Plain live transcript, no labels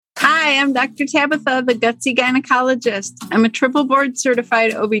Hi, I'm Dr. Tabitha, the Gutsy Gynecologist. I'm a triple board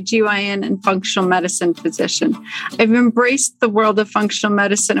certified OBGYN and functional medicine physician. I've embraced the world of functional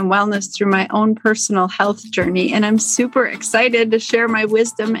medicine and wellness through my own personal health journey, and I'm super excited to share my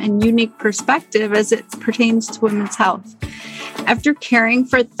wisdom and unique perspective as it pertains to women's health. After caring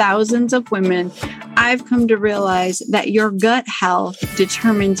for thousands of women, I've come to realize that your gut health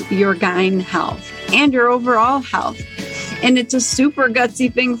determines your gyne health and your overall health. And it's a super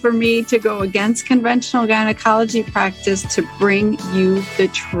gutsy thing for me to go against conventional gynecology practice to bring you the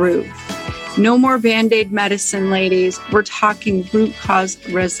truth. No more Band-Aid medicine, ladies. We're talking root cause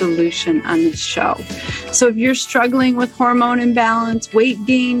resolution on this show. So if you're struggling with hormone imbalance, weight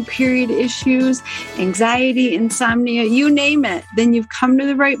gain, period issues, anxiety, insomnia, you name it, then you've come to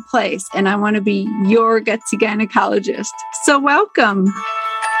the right place. And I want to be your gutsy gynecologist. So welcome.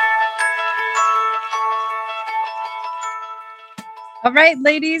 All right,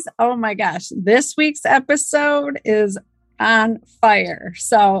 ladies. Oh my gosh. This week's episode is on fire.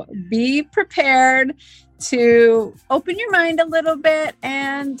 So be prepared to open your mind a little bit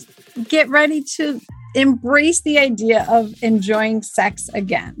and get ready to embrace the idea of enjoying sex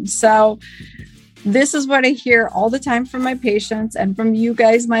again. So this is what I hear all the time from my patients and from you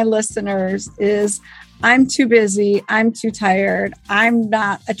guys, my listeners, is I'm too busy. I'm too tired. I'm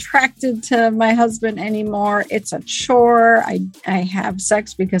not attracted to my husband anymore. It's a chore. I have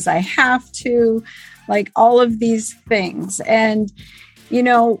sex because I have to, like all of these things. And, you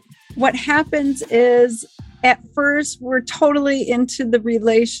know, what happens is at first we're totally into the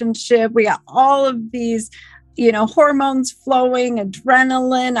relationship. We got all of these, hormones flowing,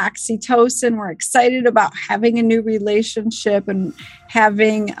 adrenaline, oxytocin. We're excited about having a new relationship and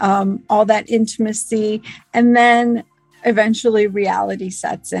having all that intimacy. And then eventually reality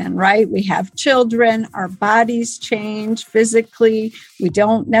sets in, right? We have children, our bodies change physically. We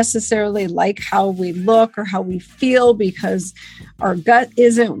don't necessarily like how we look or how we feel because our gut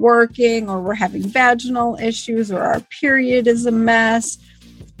isn't working, or we're having vaginal issues, or our period is a mess.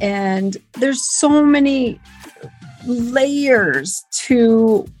 And there's so many layers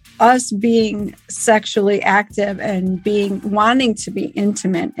to us being sexually active and wanting to be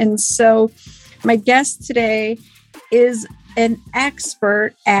intimate. And so my guest today is an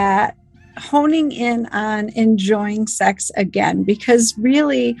expert at honing in on enjoying sex again, because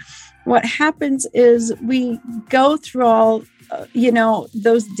really what happens is we go through all,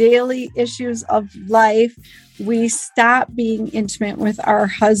 those daily issues of life. We stop being intimate with our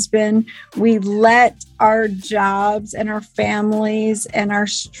husband. We let our jobs and our families and our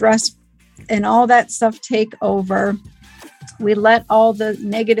stress and all that stuff take over. We let all the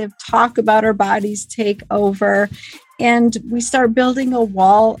negative talk about our bodies take over, and we start building a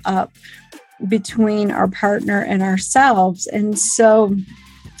wall up between our partner and ourselves. And so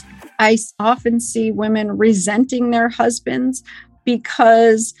I often see women resenting their husbands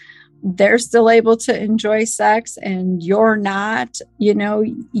because they're still able to enjoy sex and you're not.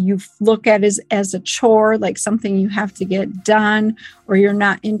 You look at it as a chore, like something you have to get done, or you're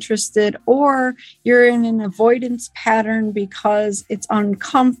not interested, or you're in an avoidance pattern because it's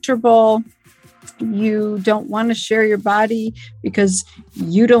uncomfortable. You don't want to share your body because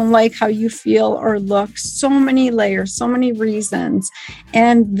you don't like how you feel or look. So many layers, so many reasons.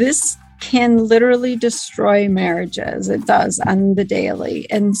 And this can literally destroy marriages. It does on the daily.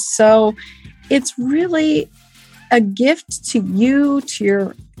 And so it's really a gift to you,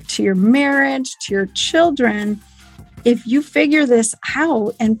 to your marriage, to your children, if you figure this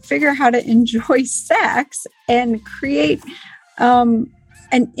out and figure how to enjoy sex and create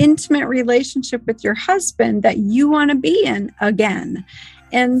an intimate relationship with your husband that you want to be in again.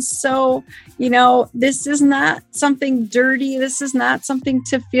 And so, this is not something dirty. This is not something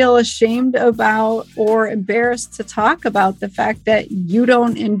to feel ashamed about or embarrassed to talk about, the fact that you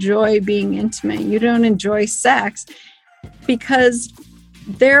don't enjoy being intimate, you don't enjoy sex, because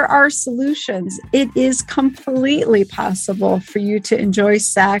there are solutions. It is completely possible for you to enjoy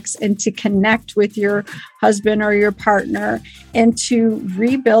sex and to connect with your husband or your partner and to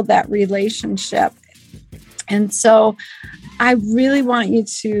rebuild that relationship. And so I really want you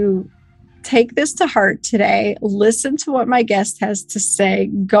to take this to heart today. Listen to what my guest has to say.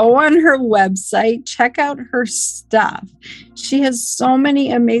 Go on her website, check out her stuff. She has so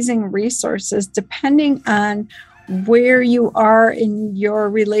many amazing resources depending on where you are in your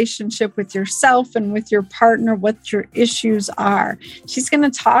relationship with yourself and with your partner, what your issues are. She's going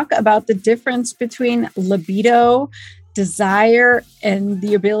to talk about the difference between libido, desire and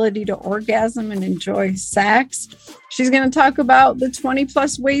the ability to orgasm and enjoy sex. She's going to talk about the 20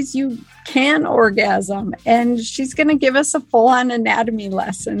 plus ways you can orgasm, and she's going to give us a full-on anatomy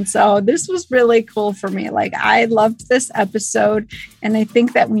lesson. So this was really cool for me. Like, I loved this episode, and I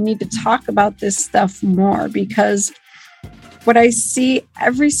think that we need to talk about this stuff more, because what I see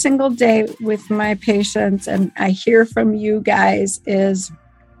every single day with my patients, and I hear from you guys, is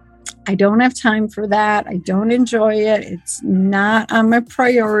I don't have time for that. I don't enjoy it. It's not on my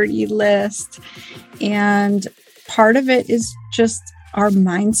priority list. And part of it is just our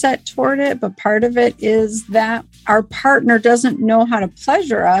mindset toward it, but part of it is that our partner doesn't know how to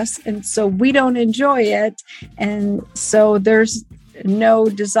pleasure us, and so we don't enjoy it. And so there's no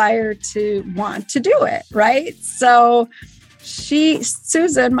desire to want to do it, right? So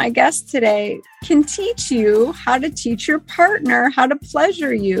Susan, my guest today, can teach you how to teach your partner how to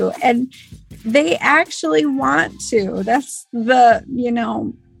pleasure you. And they actually want to. That's the,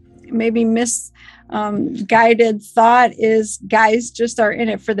 maybe misguided thought is guys just are in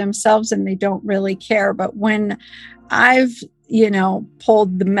it for themselves and they don't really care. But when I've,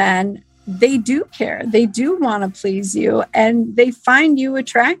 polled the men, they do care. They do want to please you, and they find you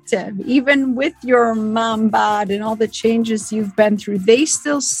attractive. Even with your mom bod and all the changes you've been through, they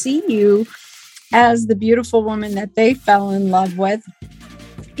still see you as the beautiful woman that they fell in love with.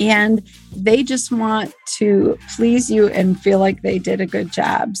 And they just want to please you and feel like they did a good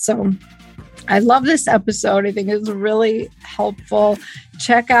job. So I love this episode. I think it was really helpful.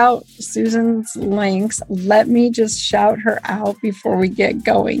 Check out Susan's links. Let me just shout her out before we get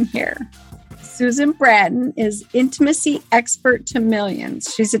going here. Susan Bratton is intimacy expert to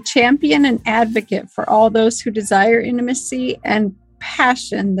millions. She's a champion and advocate for all those who desire intimacy and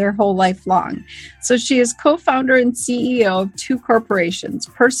passion their whole life long. So she is co-founder and CEO of two corporations,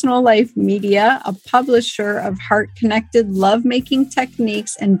 Personal Life Media, a publisher of heart-connected lovemaking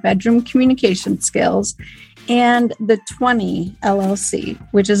techniques and bedroom communication skills, and The 20 LLC,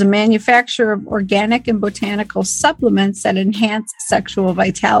 which is a manufacturer of organic and botanical supplements that enhance sexual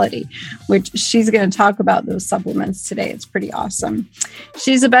vitality, which she's going to talk about those supplements today. It's pretty awesome.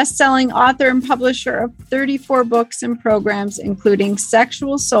 She's a best-selling author and publisher of 34 books and programs, including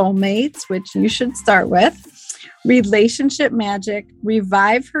Sexual Soulmates, which you should start with, Relationship Magic,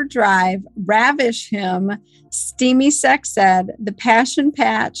 Revive Her Drive, Ravish Him, Steamy Sex Ed, The Passion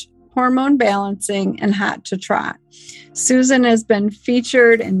Patch, Hormone Balancing, and Hot to Trot. Susan has been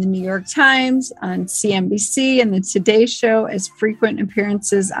featured in the New York Times, on CNBC, and the Today Show, as frequent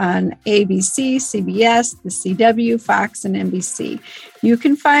appearances on ABC, CBS, the CW, Fox, and NBC. You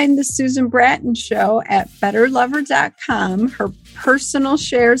can find the Susan Bratton Show at betterlover.com, her personal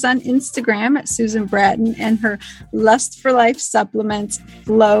shares on Instagram at Susan Bratton, and her Lust for Life supplements,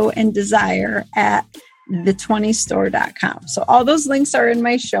 Flow and Desire, at the20store.com. So all those links are in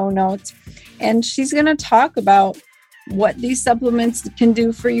my show notes. And she's going to talk about what these supplements can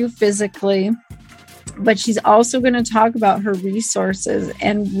do for you physically, but she's also going to talk about her resources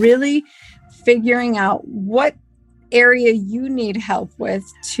and really figuring out what area you need help with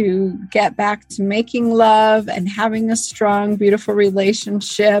to get back to making love and having a strong, beautiful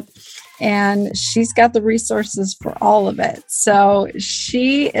relationship. And she's got the resources for all of it. So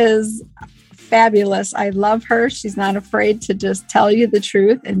she is fabulous. I love her. She's not afraid to just tell you the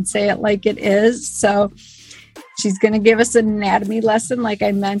truth and say it like it is. So she's going to give us an anatomy lesson, like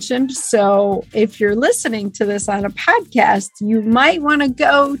I mentioned. So if you're listening to this on a podcast, you might want to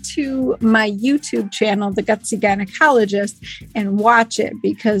go to my YouTube channel, The Gutsy Gynecologist, and watch it,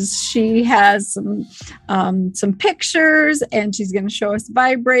 because she has some pictures, and she's going to show us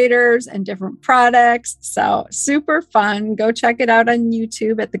vibrators and different products. So super fun. Go check it out on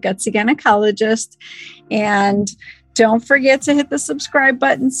YouTube at The Gutsy Gynecologist. And don't forget to hit the subscribe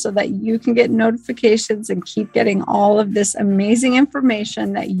button so that you can get notifications and keep getting all of this amazing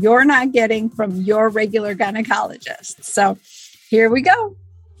information that you're not getting from your regular gynecologist. So here we go.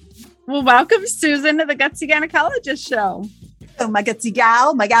 Well, welcome, Susan, to the Gutsy Gynecologist Show. Oh, my gutsy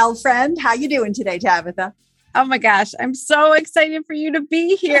gal, my gal friend. How you doing today, Tabitha? Oh my gosh, I'm so excited for you to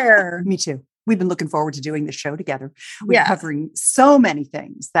be here. Me too. We've been looking forward to doing this show together. We're covering so many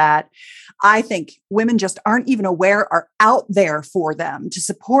things that I think women just aren't even aware are out there for them to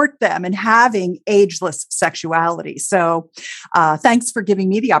support them in having ageless sexuality. So thanks for giving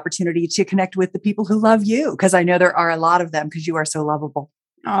me the opportunity to connect with the people who love you, because I know there are a lot of them, because you are so lovable.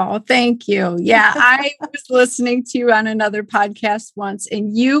 Oh, thank you. Yeah, I was listening to you on another podcast once,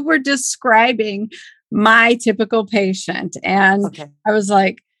 and you were describing my typical patient. And I was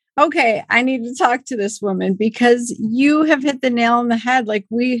like, okay, I need to talk to this woman because you have hit the nail on the head. Like,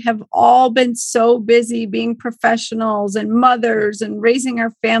 we have all been so busy being professionals and mothers and raising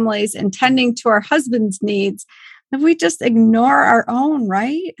our families and tending to our husband's needs that we just ignore our own,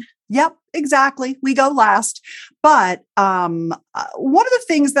 right? Yep, exactly. We go last. But one of the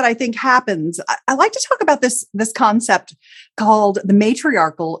things that I think happens, I like to talk about this concept called the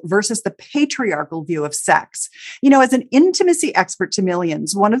matriarchal versus the patriarchal view of sex. You know, as an intimacy expert to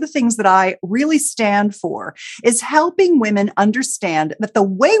millions, one of the things that I really stand for is helping women understand that the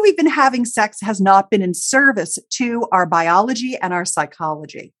way we've been having sex has not been in service to our biology and our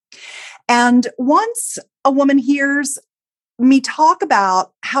psychology. And once a woman hears me talk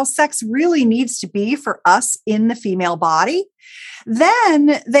about how sex really needs to be for us in the female body,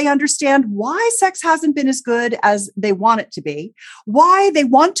 then they understand why sex hasn't been as good as they want it to be, why they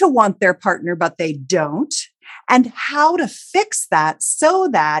want their partner, but they don't, and how to fix that so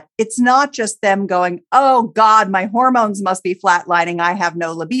that it's not just them going, oh God, my hormones must be flatlining, I have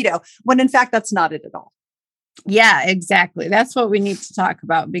no libido, when in fact, that's not it at all. Yeah, exactly. That's what we need to talk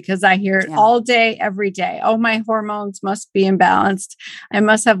about because I hear it all day, every day. Oh, my hormones must be imbalanced. I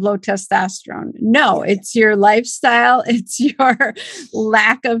must have low testosterone. No, it's your lifestyle. It's your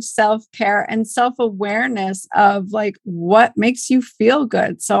lack of self-care and self-awareness of like what makes you feel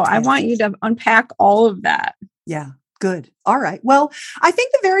good. So I want you to unpack all of that. Yeah, good. All right. Well, I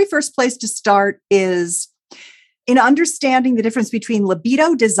think the very first place to start is in understanding the difference between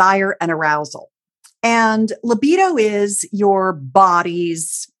libido, desire, and arousal. And libido is your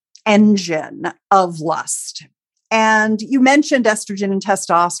body's engine of lust. And you mentioned estrogen and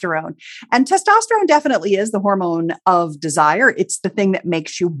testosterone. And testosterone definitely is the hormone of desire. It's the thing that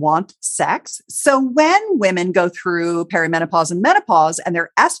makes you want sex. So when women go through perimenopause and menopause and their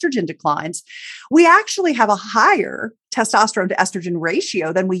estrogen declines, we actually have a higher testosterone to estrogen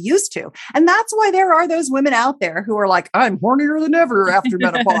ratio than we used to. And that's why there are those women out there who are like, I'm hornier than ever after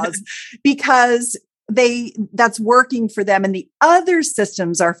menopause, because that's working for them and the other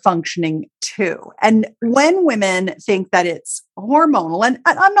systems are functioning too. And when women think that it's hormonal, and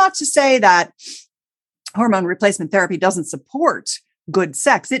I'm not to say that hormone replacement therapy doesn't support good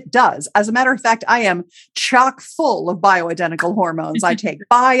sex. It does. As a matter of fact, I am chock full of bioidentical hormones. I take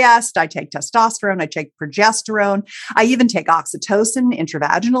Biest, I take testosterone, I take progesterone. I even take oxytocin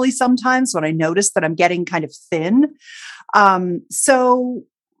intravaginally sometimes when I notice that I'm getting kind of thin. So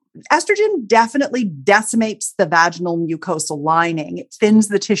estrogen definitely decimates the vaginal mucosal lining. It thins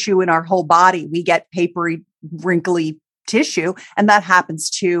the tissue in our whole body. We get papery, wrinkly tissue, and that happens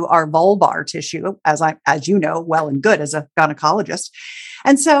to our vulvar tissue, as you know, well and good as a gynecologist.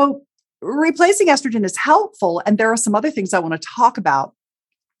 And so replacing estrogen is helpful. And there are some other things I want to talk about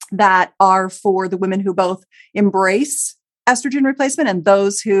that are for the women who both embrace estrogen replacement and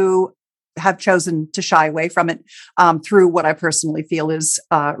those who have chosen to shy away from it through what I personally feel is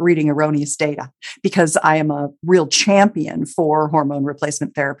reading erroneous data, because I am a real champion for hormone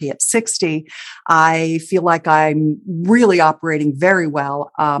replacement therapy at 60. I feel like I'm really operating very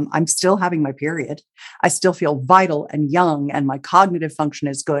well. I'm still having my period. I still feel vital and young, and my cognitive function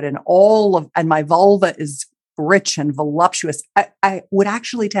is good, and my vulva is rich and voluptuous. I would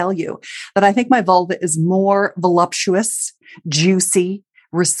actually tell you that I think my vulva is more voluptuous, juicy,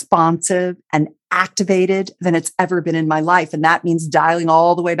 responsive, and activated than it's ever been in my life. And that means dialing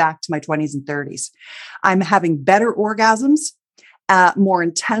all the way back to my 20s and 30s. I'm having better orgasms, more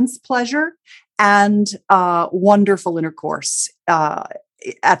intense pleasure, and wonderful intercourse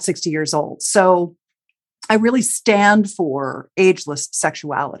at 60 years old. So I really stand for ageless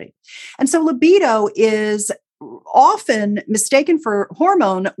sexuality. And so libido is often mistaken for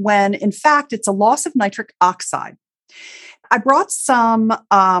hormone when in fact it's a loss of nitric oxide. I brought some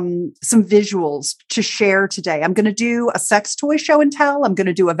visuals to share today. I'm going to do a sex toy show and tell. I'm going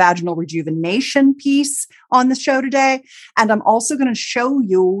to do a vaginal rejuvenation piece on the show today. And I'm also going to show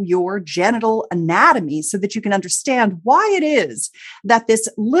you your genital anatomy so that you can understand why it is that this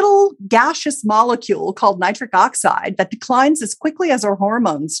little gaseous molecule called nitric oxide that declines as quickly as our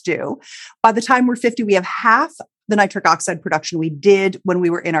hormones do. By the time we're 50, we have half the nitric oxide production we did when we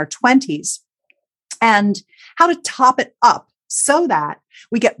were in our 20s. And how to top it up so that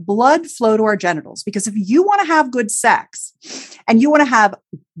we get blood flow to our genitals. Because if you want to have good sex and you want to have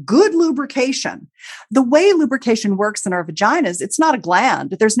good lubrication, the way lubrication works in our vaginas, it's not a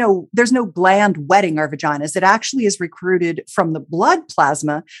gland. There's no gland wetting our vaginas. It actually is recruited from the blood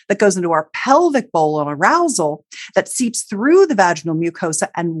plasma that goes into our pelvic bowl on arousal that seeps through the vaginal mucosa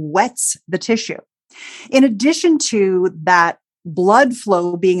and wets the tissue. In addition to that, blood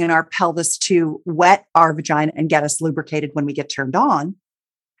flow being in our pelvis to wet our vagina and get us lubricated when we get turned on,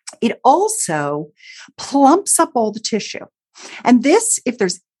 It also plumps up all the tissue. And this, if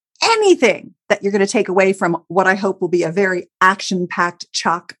there's anything that you're going to take away from what I hope will be a very action-packed,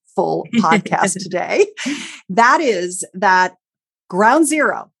 chock-full podcast today, that is that ground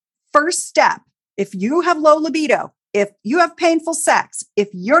zero, first step, if you have low libido, if you have painful sex, if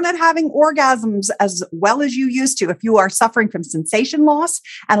you're not having orgasms as well as you used to, if you are suffering from sensation loss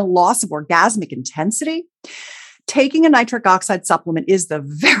and a loss of orgasmic intensity, taking a nitric oxide supplement is the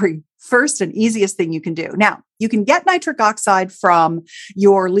very first and easiest thing you can do. Now, you can get nitric oxide from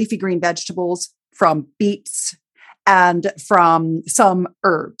your leafy green vegetables, from beets, and from some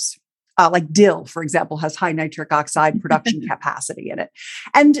herbs. Like dill, for example, has high nitric oxide production capacity in it.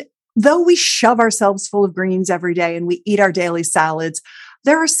 And though we shove ourselves full of greens every day and we eat our daily salads,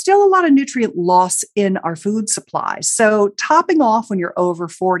 there are still a lot of nutrient loss in our food supply. So topping off when you're over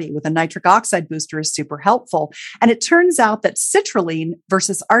 40 with a nitric oxide booster is super helpful. And it turns out that citrulline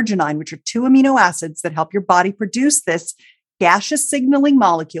versus arginine, which are two amino acids that help your body produce this gaseous signaling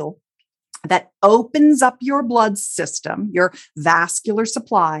molecule that opens up your blood system, your vascular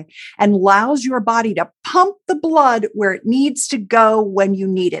supply, and allows your body to pump the blood where it needs to go when you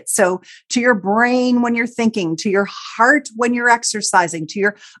need it. So to your brain when you're thinking, to your heart when you're exercising, to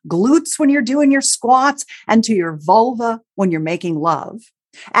your glutes when you're doing your squats, and to your vulva when you're making love.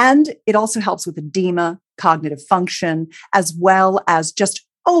 And it also helps with edema, cognitive function, as well as just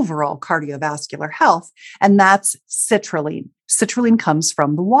overall cardiovascular health. And that's citrulline. Citrulline comes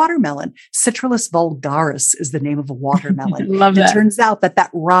from the watermelon. Citrulus vulgaris is the name of a watermelon. Love that. It turns out that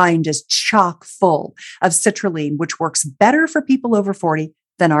that rind is chock full of citrulline, which works better for people over 40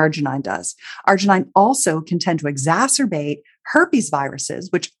 than arginine does. Arginine also can tend to exacerbate herpes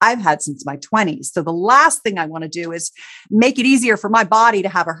viruses, which I've had since my 20s. So the last thing I want to do is make it easier for my body to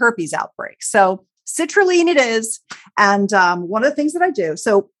have a herpes outbreak. So citrulline it is. And one of the things that I do,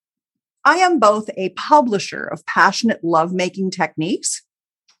 so I am both a publisher of passionate lovemaking techniques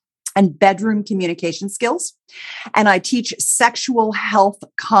and bedroom communication skills. And I teach sexual health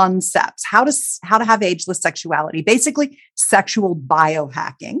concepts, how to have ageless sexuality, basically sexual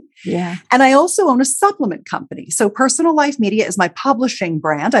biohacking. Yeah. And I also own a supplement company. So Personal Life Media is my publishing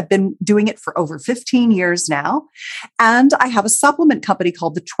brand. I've been doing it for over 15 years now. And I have a supplement company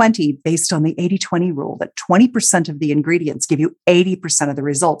called The 20, based on the 80-20 rule, that 20% of the ingredients give you 80% of the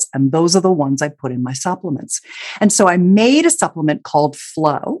results. And those are the ones I put in my supplements. And so I made a supplement called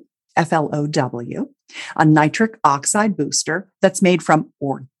Flow, FLOW, a nitric oxide booster that's made from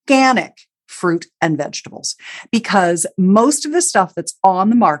organic fruit and vegetables, because most of the stuff that's on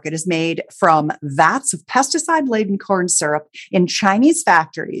the market is made from vats of pesticide-laden corn syrup in Chinese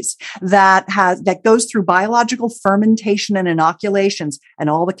factories that goes through biological fermentation and inoculations, and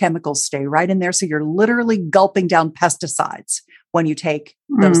all the chemicals stay right in there. So you're literally gulping down pesticides when you take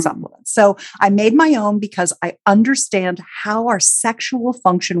those supplements. So I made my own because I understand how our sexual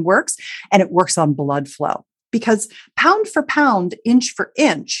function works, and it works on blood flow. Because pound for pound, inch for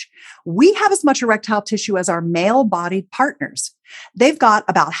inch, we have as much erectile tissue as our male-bodied partners. They've got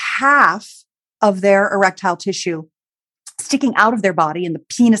about half of their erectile tissue sticking out of their body in the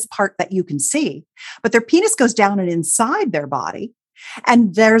penis part that you can see, but their penis goes down and inside their body.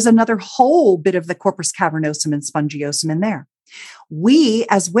 And there's another whole bit of the corpus cavernosum and spongiosum in there. We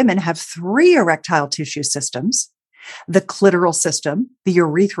as women have 3 erectile tissue systems: the clitoral system, the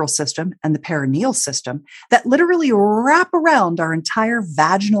urethral system, and the perineal system, that literally wrap around our entire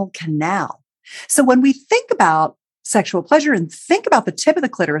vaginal canal. So when we think about sexual pleasure and think about the tip of the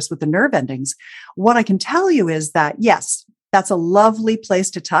clitoris with the nerve endings, what I can tell you is that, yes, that's a lovely place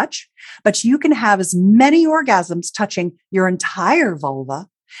to touch, but you can have as many orgasms touching your entire vulva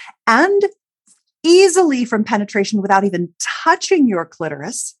and easily from penetration without even touching your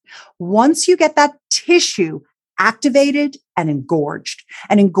clitoris once you get that tissue activated and engorged.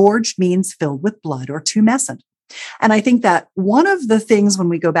 And engorged means filled with blood or tumescent. And I think that one of the things, when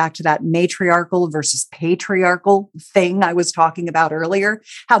we go back to that matriarchal versus patriarchal thing I was talking about earlier,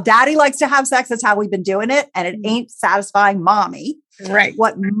 how daddy likes to have sex, that's how we've been doing it, and it ain't satisfying mommy. Right.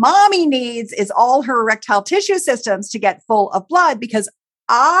 What mommy needs is all her erectile tissue systems to get full of blood, because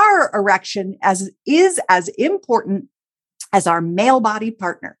our erection is as important as our male-bodied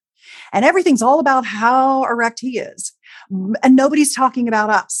partner. And everything's all about how erect he is. And nobody's talking about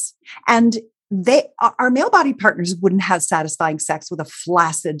us. And our male-bodied partners wouldn't have satisfying sex with a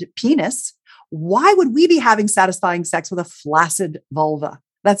flaccid penis. Why would we be having satisfying sex with a flaccid vulva?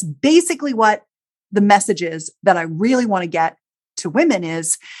 That's basically what the message is that I really want to get to women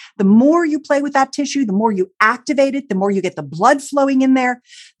is the more you play with that tissue, the more you activate it, the more you get the blood flowing in there,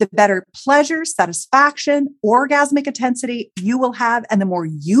 the better pleasure, satisfaction, orgasmic intensity you will have, and the more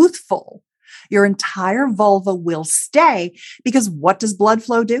youthful your entire vulva will stay. Because what does blood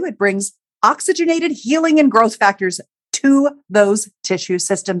flow do? It brings oxygenated healing and growth factors to those tissue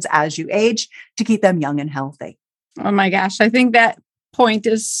systems as you age to keep them young and healthy. Oh my gosh. I think that point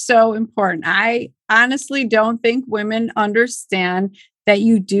is so important. I honestly don't think women understand that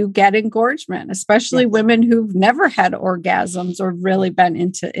you do get engorgement, especially women who've never had orgasms or really been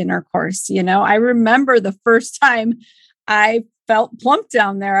into intercourse. I remember the first time I felt plump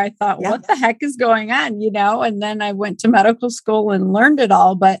down there. I thought, what the heck is going on? And then I went to medical school and learned it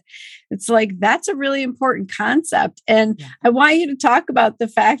all. But it's like, that's a really important concept. And I want you to talk about the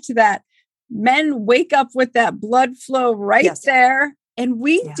fact that men wake up with that blood flow right there. And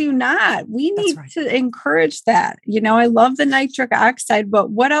we do not. We need to encourage that. I love the nitric oxide,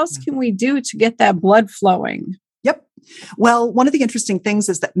 but what else can we do to get that blood flowing? Yep. Well, one of the interesting things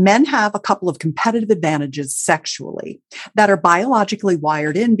is that men have a couple of competitive advantages sexually that are biologically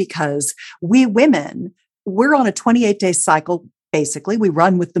wired in because we women, we're on a 28-day cycle. Basically, we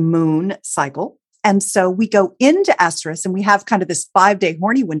run with the moon cycle. And so we go into estrus and we have kind of this 5-day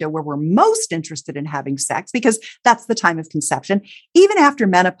horny window where we're most interested in having sex because that's the time of conception. Even after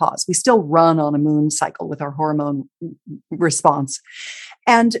menopause, we still run on a moon cycle with our hormone response.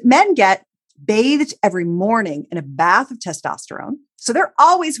 And men get bathed every morning in a bath of testosterone. So they're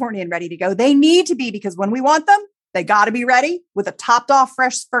always horny and ready to go. They need to be because when we want them, they got to be ready with a topped off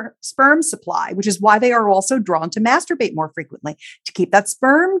fresh sperm supply, which is why they are also drawn to masturbate more frequently to keep that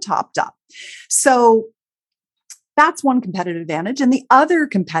sperm topped up. So that's one competitive advantage. And the other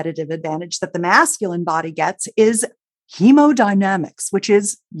competitive advantage that the masculine body gets is hemodynamics, which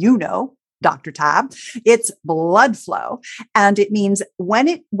is, Dr. Tab, it's blood flow. And it means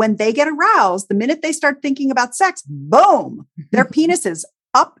when they get aroused, the minute they start thinking about sex, boom, their penis is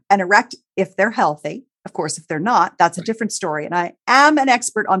up and erect if they're healthy. Of course, if they're not, that's a different story. And I am an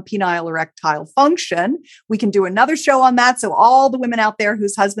expert on penile erectile function. We can do another show on that. So all the women out there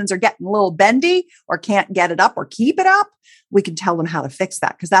whose husbands are getting a little bendy or can't get it up or keep it up, we can tell them how to fix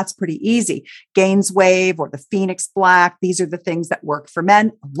that because that's pretty easy. Gaines Wave or the Phoenix Black. These are the things that work for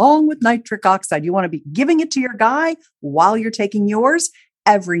men along with nitric oxide. You want to be giving it to your guy while you're taking yours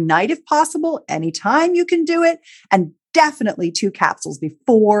every night, if possible, anytime you can do it. And definitely 2 capsules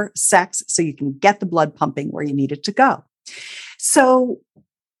before sex so you can get the blood pumping where you need it to go. So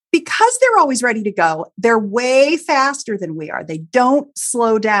because they're always ready to go, they're way faster than we are. They don't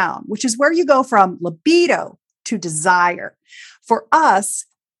slow down, which is where you go from libido to desire. For us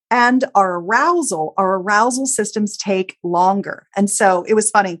and our arousal systems take longer. And so it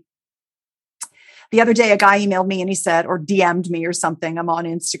was funny. The other day, a guy emailed me and he said, or DM'd me or something. I'm on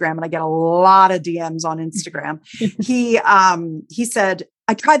Instagram and I get a lot of DMs on Instagram. He said,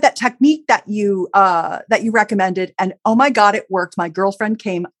 I tried that technique that you recommended. And oh my God, it worked. My girlfriend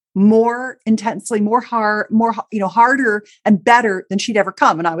came more intensely, harder and better than she'd ever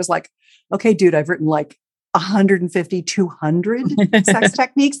come. And I was like, okay, dude, I've written like 150, 200 sex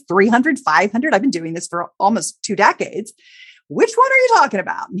techniques, 300, 500. I've been doing this for almost 2 decades. Which one are you talking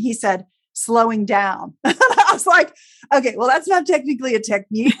about? And he said, slowing down. I was like, okay, well, that's not technically a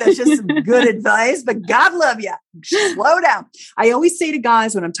technique. That's just some good advice, but God love you. Slow down. I always say to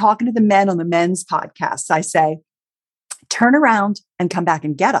guys when I'm talking to the men on the men's podcasts, I say, turn around and come back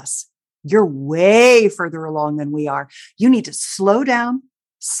and get us. You're way further along than we are. You need to slow down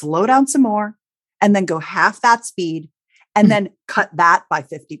some more, and then go half that speed. And then cut that by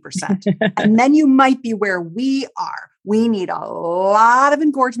 50%. And then you might be where we are. We need a lot of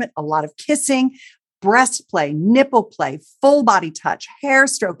engorgement, a lot of kissing, breast play, nipple play, full body touch, hair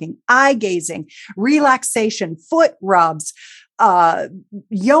stroking, eye gazing, relaxation, foot rubs,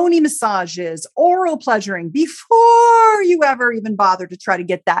 yoni massages, oral pleasuring before you ever even bother to try to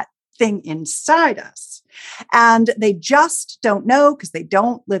get that thing inside us. And they just don't know because they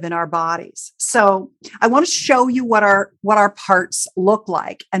don't live in our bodies. So I want to show you what our parts look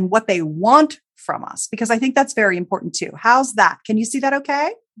like and what they want from us, because I think that's very important too. How's that? Can you see that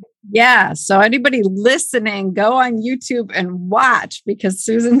okay? Yeah. So anybody listening, go on YouTube and watch because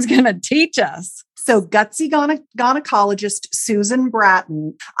Susan's going to teach us. So gutsy gynecologist Susan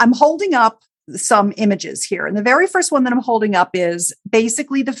Bratton. I'm holding up some images here. And the very first one that I'm holding up is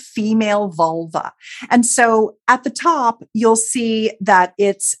basically the female vulva. And so at the top, you'll see that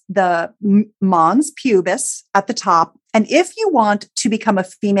it's the mons pubis at the top And if you want to become a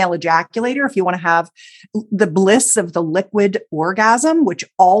female ejaculator, if you want to have the bliss of the liquid orgasm, which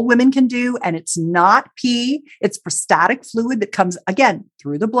all women can do, and it's not pee, it's prostatic fluid that comes, again,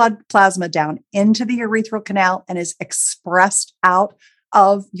 through the blood plasma down into the urethral canal and is expressed out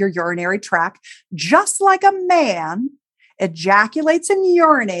of your urinary tract, just like a man ejaculates and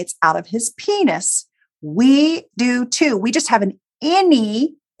urinates out of his penis, we do too. We just have an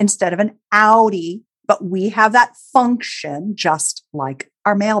innie instead of an outie, but we have that function just like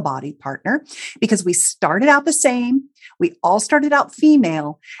our male body partner because we started out the same. We all started out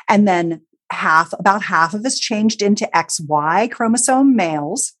female, and then about half of us changed into XY chromosome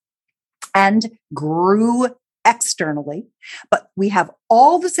males and grew externally, but we have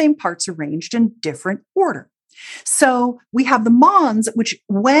all the same parts arranged in different order. So we have the mons, which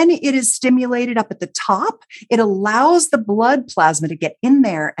when it is stimulated up at the top, it allows the blood plasma to get in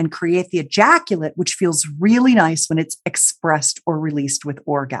there and create the ejaculate, which feels really nice when it's expressed or released with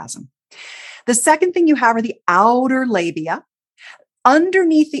orgasm. The second thing you have are the outer labia.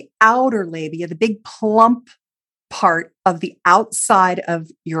 Underneath the outer labia, the big plump part of the outside of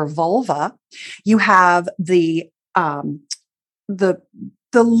your vulva, you have the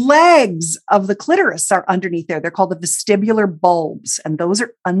legs of the clitoris are underneath there. They're called the vestibular bulbs, and those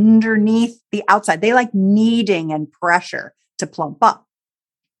are underneath the outside. They like kneading and pressure to plump up.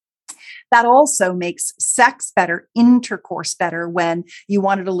 That also makes sex better, intercourse better when you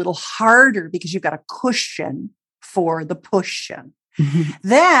want it a little harder because you've got a cushion for the push-in.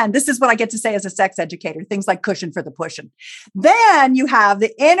 Then, this is what I get to say as a sex educator, things like cushion for the pushing. Then you have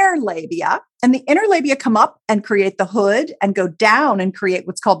the inner labia, and the inner labia come up and create the hood and go down and create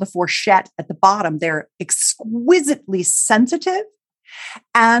what's called the fourchette at the bottom. They're exquisitely sensitive,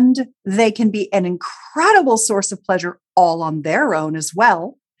 and they can be an incredible source of pleasure all on their own as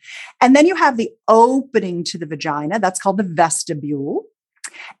well. And then you have the opening to the vagina. That's called the vestibule.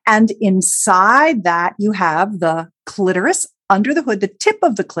 And inside that, you have the clitoris under the hood, the tip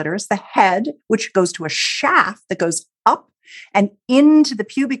of the clitoris, the head, which goes to a shaft that goes up and into the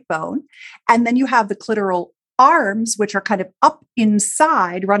pubic bone. And then you have the clitoral arms, which are kind of up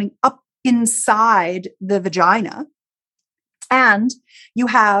inside, running up inside the vagina. And you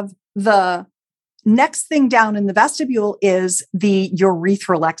have the next thing down in the vestibule is the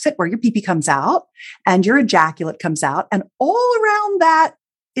urethral exit, where your pee-pee comes out and your ejaculate comes out. And all around that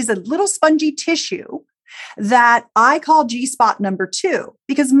is a little spongy tissue that I call G-spot number 2,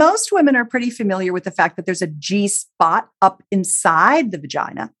 because most women are pretty familiar with the fact that there's a G-spot up inside the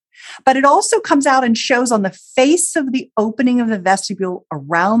vagina, but it also comes out and shows on the face of the opening of the vestibule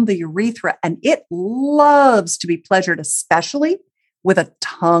around the urethra, and it loves to be pleasured, especially with a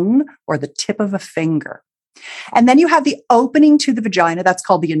tongue or the tip of a finger. And then you have the opening to the vagina. That's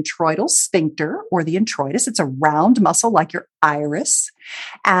called the introital sphincter or the introitus. It's a round muscle like your iris,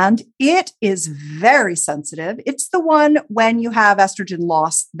 and it is very sensitive. It's the one when you have estrogen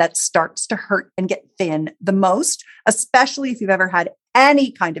loss that starts to hurt and get thin the most, especially if you've ever had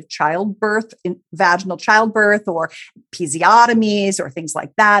any kind of childbirth, vaginal childbirth or episiotomies or things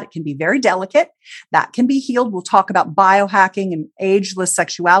like that. It can be very delicate. That can be healed. We'll talk about biohacking and ageless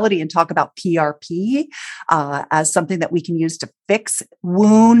sexuality and talk about PRP as something that we can use to fix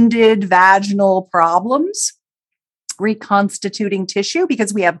wounded vaginal problems, reconstituting tissue,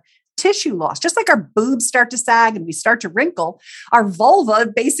 because we have tissue loss. Just like our boobs start to sag and we start to wrinkle, our vulva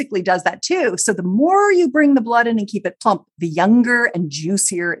basically does that too. So the more you bring the blood in and keep it plump, the younger and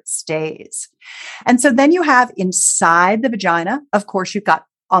juicier it stays. And so then you have inside the vagina, of course, you've got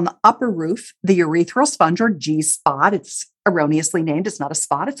on the upper roof, the urethral sponge or G-spot. It's erroneously named. It's not a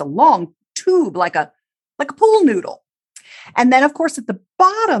spot. It's a long tube like a pool noodle. And then, of course, at the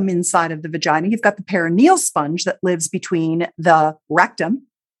bottom inside of the vagina, you've got the perineal sponge that lives between the rectum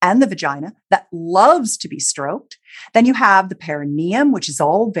and the vagina that loves to be stroked. Then you have the perineum, which is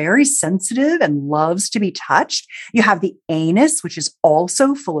all very sensitive and loves to be touched. You have the anus, which is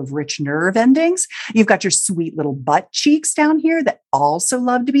also full of rich nerve endings. You've got your sweet little butt cheeks down here that also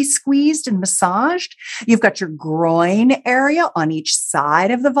love to be squeezed and massaged. You've got your groin area on each side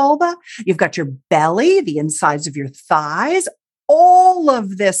of the vulva. You've got your belly, the insides of your thighs. All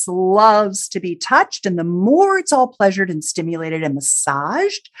of this loves to be touched. And the more it's all pleasured and stimulated and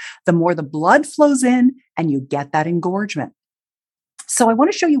massaged, the more the blood flows in and you get that engorgement. So I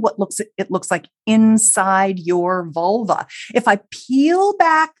want to show you what it looks like inside your vulva. If I peel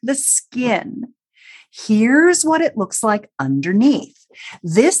back the skin, here's what it looks like underneath.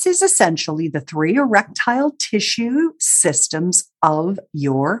 This is essentially the 3 erectile tissue systems of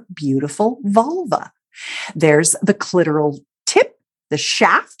your beautiful vulva. There's the clitoral tip, the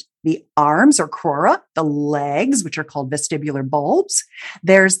shaft, the arms or crura, the legs, which are called vestibular bulbs.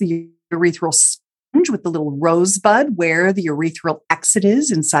 There's the urethral sponge with the little rosebud where the urethral exit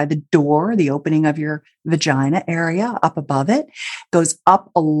is inside the door, the opening of your vagina area up above it, goes up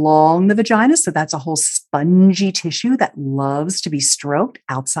along the vagina. So that's a whole spongy tissue that loves to be stroked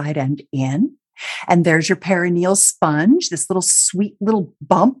outside and in. And there's your perineal sponge, this little sweet little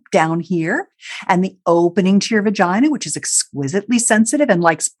bump down here, and the opening to your vagina, which is exquisitely sensitive and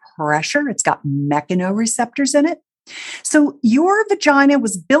likes pressure. It's got mechanoreceptors in it. So your vagina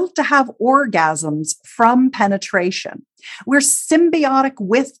was built to have orgasms from penetration. We're symbiotic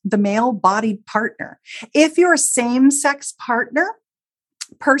with the male-bodied partner. If you're a same-sex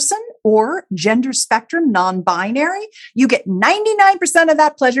person or gender spectrum, non-binary, you get 99% of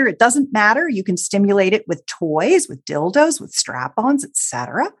that pleasure. It doesn't matter. You can stimulate it with toys, with dildos, with strap-ons,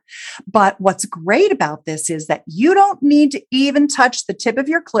 etc. But what's great about this is that you don't need to even touch the tip of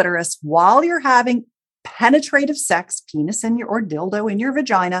your clitoris while you're having penetrative sex, penis in your or dildo in your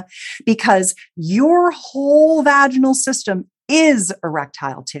vagina, because your whole vaginal system is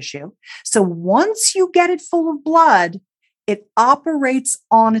erectile tissue. So once you get it full of blood, it operates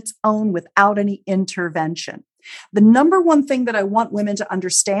on its own without any intervention. The number one thing that I want women to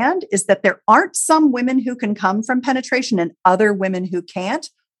understand is that there aren't some women who can come from penetration and other women who can't.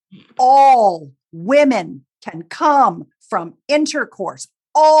 All women can come from intercourse.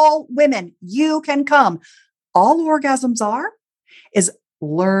 All women, you can come. All orgasms is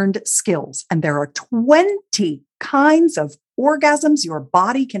learned skills. And there are 20 kinds of orgasms your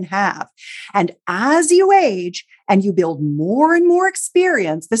body can have. And as you age and you build more and more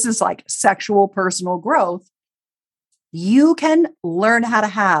experience, this is like sexual personal growth, you can learn how to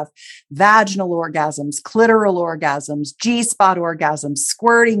have vaginal orgasms, clitoral orgasms, G-spot orgasms,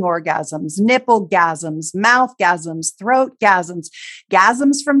 squirting orgasms, nipple-gasms, mouth-gasms, throat-gasms,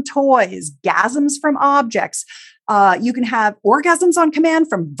 gasms from toys, gasms from objects. You can have orgasms on command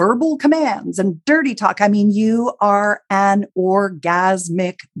from verbal commands and dirty talk. I mean, you are an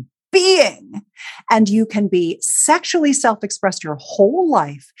orgasmic being, and you can be sexually self-expressed your whole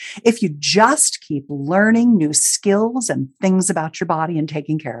life if you just keep learning new skills and things about your body and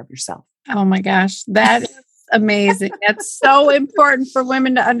taking care of yourself. Oh my gosh, that is amazing. That's so important for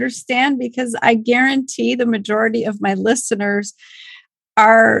women to understand, because I guarantee the majority of my listeners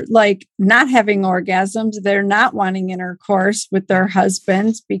are like not having orgasms. They're not wanting intercourse with their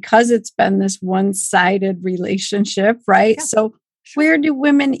husbands because it's been this one-sided relationship, right? Yeah. So where do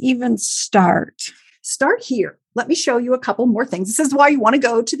women even start? Start here. Let me show you a couple more things. This is why you want to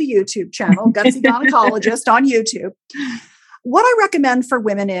go to the YouTube channel, Gutsy Gynecologist on YouTube. What I recommend for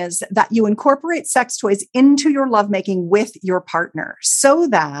women is that you incorporate sex toys into your lovemaking with your partner so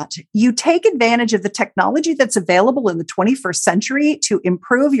that you take advantage of the technology that's available in the 21st century to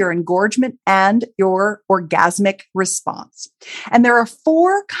improve your engorgement and your orgasmic response. And there are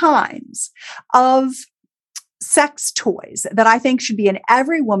 4 kinds of sex toys that I think should be in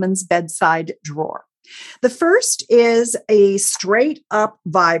every woman's bedside drawer. The first is a straight up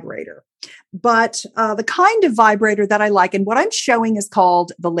vibrator. But the kind of vibrator that I like, and what I'm showing is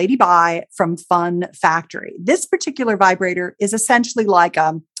called the Lady Bi from Fun Factory. This particular vibrator is essentially like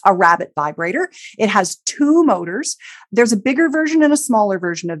a rabbit vibrator. It has 2 motors. There's a bigger version and a smaller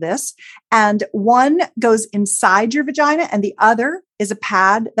version of this. And one goes inside your vagina, and the other is a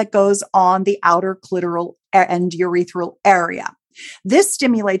pad that goes on the outer clitoral and urethral area. This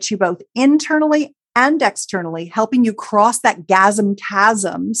stimulates you both internally and externally, helping you cross that gasm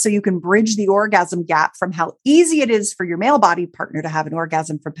chasm so you can bridge the orgasm gap from how easy it is for your male body partner to have an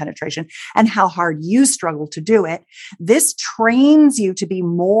orgasm from penetration and how hard you struggle to do it. This trains you to be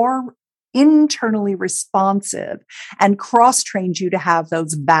more internally responsive and cross-trains you to have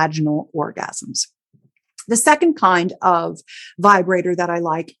those vaginal orgasms. The second kind of vibrator that I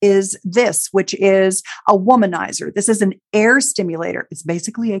like is this, which is a womanizer. This is an air stimulator. It's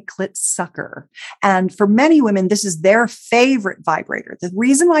basically a clit sucker. And for many women, this is their favorite vibrator. The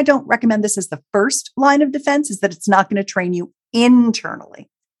reason why I don't recommend this as the first line of defense is that it's not going to train you internally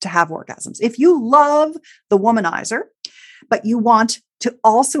to have orgasms. If you love the womanizer, but you want to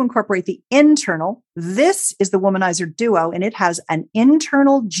also incorporate the internal, this is the Womanizer Duo, and it has an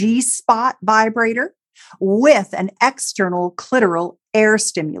internal G-spot vibrator with an external clitoral air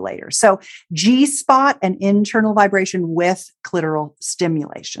stimulator. So G-spot and internal vibration with clitoral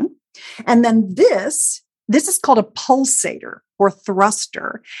stimulation. And then this is called a pulsator or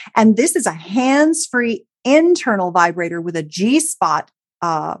thruster. And this is a hands-free internal vibrator with a G-spot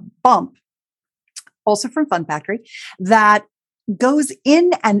bump, also from Fun Factory, that goes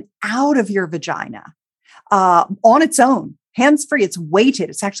in and out of your vagina on its own. hands-free. It's weighted.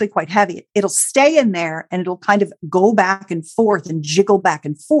 It's actually quite heavy. It'll stay in there and it'll kind of go back and forth and jiggle back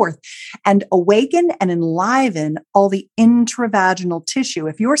and forth and awaken and enliven all the intravaginal tissue.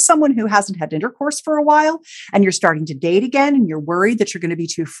 If you're someone who hasn't had intercourse for a while and you're starting to date again and you're worried that you're going to be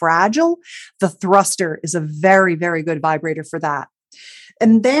too fragile, the thruster is a very, very good vibrator for that.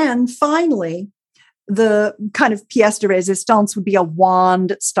 And then finally, the kind of pièce de résistance would be a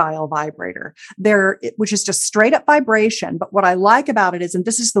wand style vibrator which is just straight up vibration. But what I like about it is, and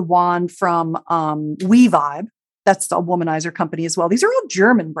this is the wand from WeVibe. That's a womanizer company as well. These are all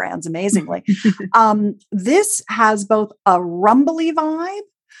German brands, amazingly. This has both a rumbly vibe,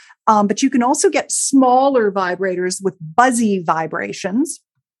 but you can also get smaller vibrators with buzzy vibrations.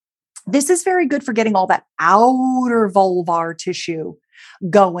 This is very good for getting all that outer vulvar tissue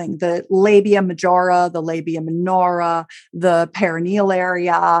going, the labia majora, the labia minora, the perineal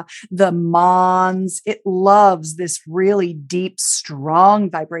area, the mons. It loves this really deep,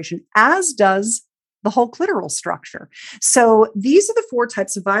 strong vibration, as does the whole clitoral structure. So these are the 4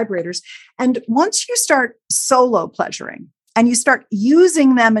 types of vibrators. And once you start solo pleasuring and you start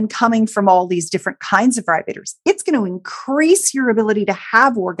using them and coming from all these different kinds of vibrators, it's going to increase your ability to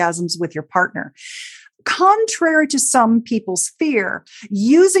have orgasms with your partner. Contrary to some people's fear,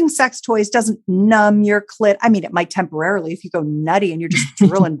 using sex toys doesn't numb your clit. I mean, it might temporarily if you go nutty and you're just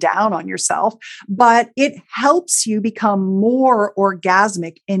drilling down on yourself, but it helps you become more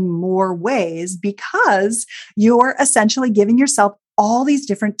orgasmic in more ways because you're essentially giving yourself all these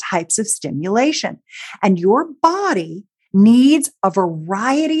different types of stimulation. And your body needs a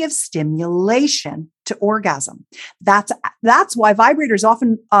variety of stimulation to orgasm. That's why vibrators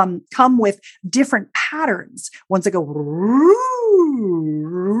often come with different patterns. Ones that go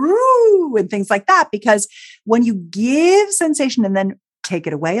and things like that, because when you give sensation and then take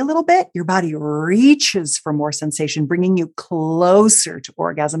it away a little bit, your body reaches for more sensation, bringing you closer to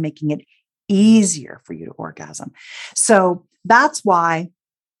orgasm, making it easier for you to orgasm. So that's why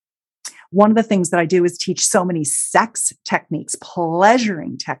one of the things that I do is teach so many sex techniques,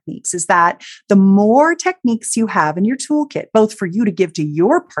 pleasuring techniques, is that the more techniques you have in your toolkit, both for you to give to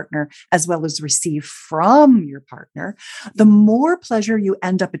your partner as well as receive from your partner, the more pleasure you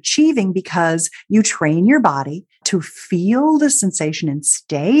end up achieving because you train your body to feel the sensation and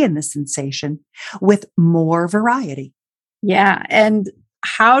stay in the sensation with more variety. Yeah. And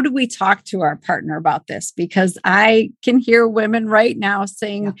how do we talk to our partner about this? Because I can hear women right now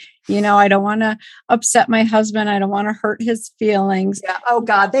saying, I don't want to upset my husband. I don't want to hurt his feelings. Yeah. Oh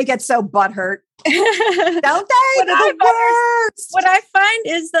God, they get so butthurt. Don't they? What I find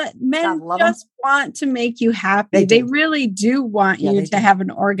is that men just want to make you happy. They really do want you to have an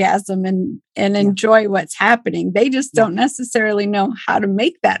orgasm and enjoy what's happening. They just don't necessarily know how to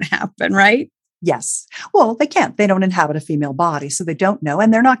make that happen, right? Yes. Well, they can't. They don't inhabit a female body, so they don't know.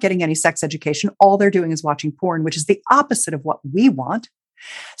 And they're not getting any sex education. All they're doing is watching porn, which is the opposite of what we want.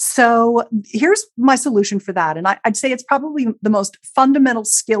 So here's my solution for that. And I'd say it's probably the most fundamental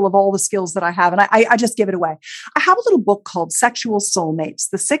skill of all the skills that I have. And I just give it away. I have a little book called Sexual Soulmates,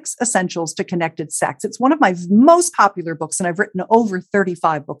 The 6 Essentials to Connected Sex. It's one of my most popular books, and I've written over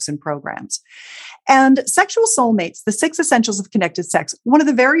 35 books and programs. And Sexual Soulmates, The 6 Essentials of Connected Sex, one of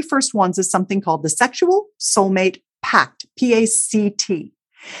the very first ones is something called the Sexual Soulmate Pact, PACT.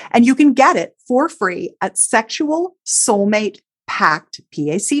 And you can get it for free at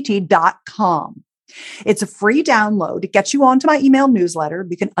sexualsoulmatepact.com. It's a free download. It gets you onto my email newsletter.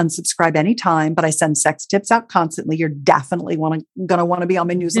 You can unsubscribe anytime, but I send sex tips out constantly. You're definitely going to want to be on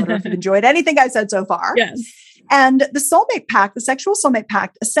my newsletter if you've enjoyed anything I've said so far. Yes. And the Soulmate Pact, the Sexual Soulmate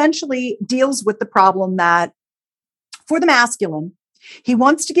Pact, essentially deals with the problem that for the masculine, he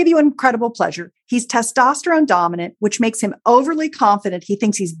wants to give you incredible pleasure. He's testosterone dominant, which makes him overly confident. He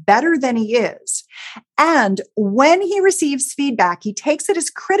thinks he's better than he is. And when he receives feedback, he takes it as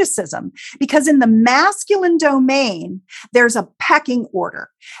criticism because in the masculine domain, there's a pecking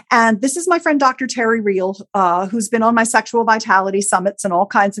order. And this is my friend, Dr. Terry Reel, who's been on my sexual vitality summits and all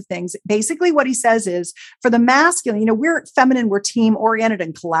kinds of things. Basically, what he says is for the masculine, we're feminine, we're team oriented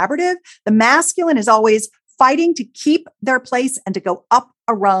and collaborative. The masculine is always fighting to keep their place and to go up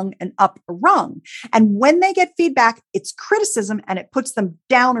a rung and up a rung. And when they get feedback, it's criticism and it puts them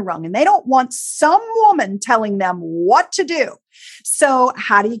down a rung. And they don't want some woman telling them what to do. So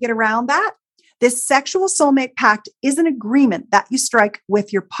how do you get around that? This Sexual Soulmate Pact is an agreement that you strike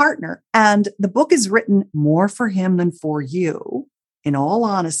with your partner. And the book is written more for him than for you. In all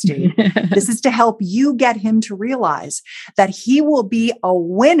honesty, this is to help you get him to realize that he will be a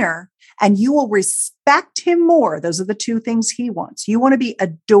winner and you will respect him more. Those are the two things he wants. You want to be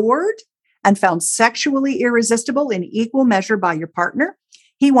adored and found sexually irresistible in equal measure by your partner.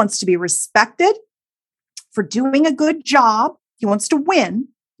 He wants to be respected for doing a good job. He wants to win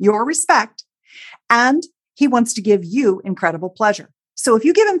your respect, and he wants to give you incredible pleasure. So if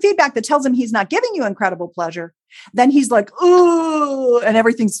you give him feedback that tells him he's not giving you incredible pleasure, then he's like, ooh, and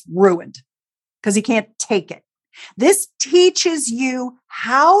everything's ruined because he can't take it. This teaches you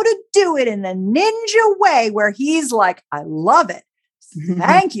how to do it in a ninja way where he's like, I love it.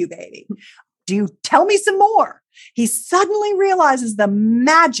 Thank you, baby. Do you tell me some more? He suddenly realizes the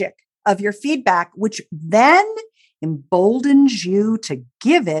magic of your feedback, which then emboldens you to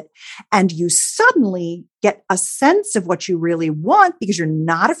give it. And you suddenly get a sense of what you really want because you're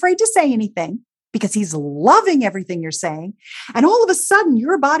not afraid to say anything, because he's loving everything you're saying. And all of a sudden,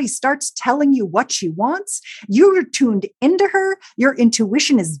 your body starts telling you what she wants. You're tuned into her. Your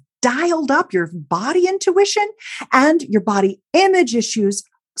intuition is dialed up, your body intuition, and your body image issues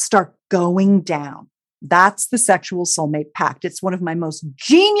start going down. That's the sexual soulmate pact. It's one of my most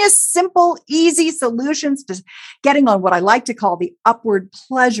genius, simple, easy solutions to getting on what I like to call the upward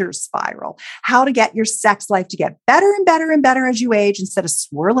pleasure spiral. How to get your sex life to get better and better and better as you age instead of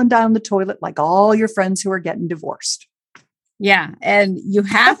swirling down the toilet like all your friends who are getting divorced. Yeah. And you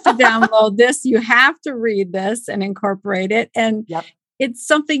have to download this. You have to read this and incorporate it. And it's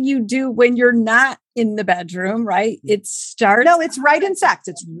something you do when you're not in the bedroom, right? It starts. No, it's right in sex.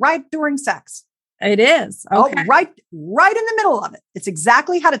 It's right during sex. It is. Okay. Oh, right in the middle of it. It's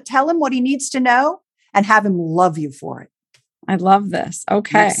exactly how to tell him what he needs to know and have him love you for it. I love this.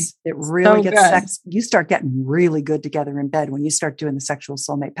 Okay. Yes, it really gets sex. You start getting really good together in bed when you start doing the sexual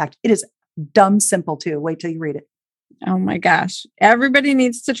soulmate pact. It is dumb simple too. Wait till you read it. Oh my gosh. Everybody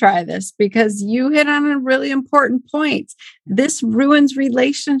needs to try this because you hit on a really important point. This ruins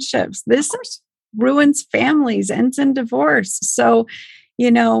relationships. This ruins families, ends in divorce. So,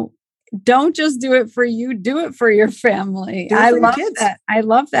 don't just do it for you, do it for your family. I love that. I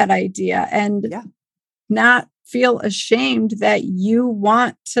love that idea. And not feel ashamed that you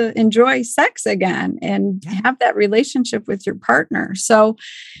want to enjoy sex again and have that relationship with your partner. So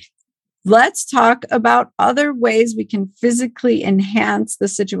let's talk about other ways we can physically enhance the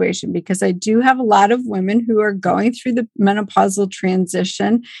situation, because I do have a lot of women who are going through the menopausal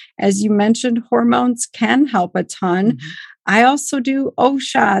transition. As you mentioned, hormones can help a ton. Mm-hmm. I also do O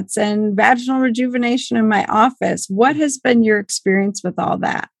shots and vaginal rejuvenation in my office. What has been your experience with all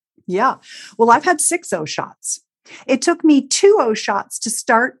that? Yeah. Well, I've had 6 O shots. It took me 2 O shots to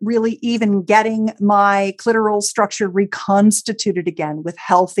start really even getting my clitoral structure reconstituted again with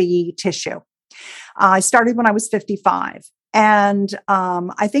healthy tissue. I started when I was 55. And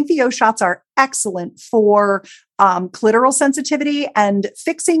I think the O shots are excellent for clitoral sensitivity and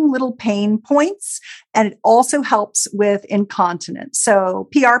fixing little pain points. And it also helps with incontinence. So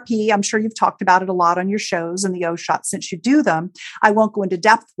PRP, I'm sure you've talked about it a lot on your shows and the O shots since you do them. I won't go into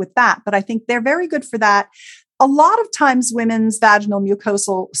depth with that, but I think they're very good for that. A lot of times women's vaginal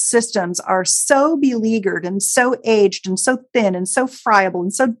mucosal systems are so beleaguered and so aged and so thin and so friable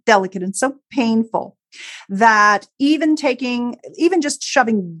and so delicate and so painful that even just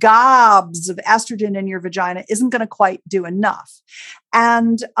shoving gobs of estrogen in your vagina isn't going to quite do enough.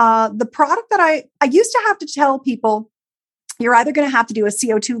 And the product that I used to have to tell people, you're either going to have to do a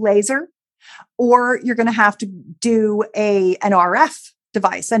CO2 laser or you're going to have to do an RF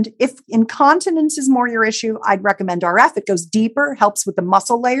device. And if incontinence is more your issue, I'd recommend RF. It goes deeper, helps with the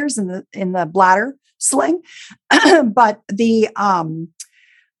muscle layers in the bladder sling. But the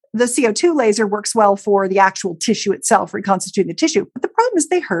CO2 laser works well for the actual tissue itself, reconstituting the tissue. But the problem is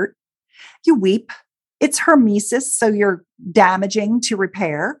they hurt. You weep. It's hormesis, so you're damaging to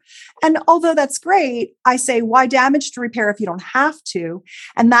repair. And although that's great, I say, why damage to repair if you don't have to?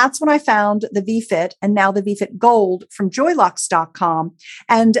 And that's when I found the VFit and now the VFit Gold from joylux.com.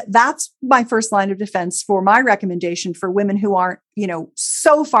 And that's my first line of defense for my recommendation for women who aren't,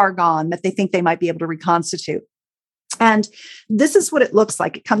 so far gone that they think they might be able to reconstitute. And this is what it looks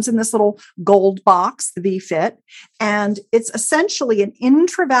like. It comes in this little gold box, the VFit, and it's essentially an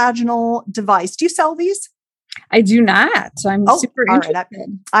intravaginal device. Do you sell these? I do not. So I'm super interested. Right.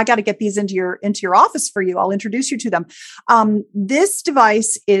 I got to get these into your office for you. I'll introduce you to them. This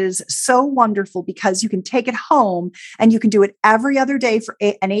device is so wonderful because you can take it home and you can do it every other day for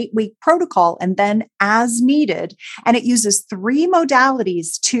an 8-week protocol and then as needed. And it uses 3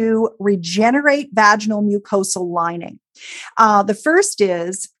 modalities to regenerate vaginal mucosal lining. The first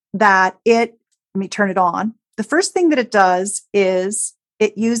is that let me turn it on. The first thing that it does is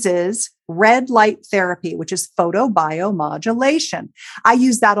it uses red light therapy, which is photobiomodulation. I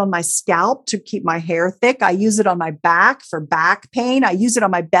use that on my scalp to keep my hair thick. I use it on my back for back pain. I use it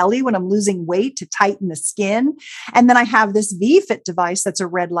on my belly when I'm losing weight to tighten the skin. And then I have this VFit device that's a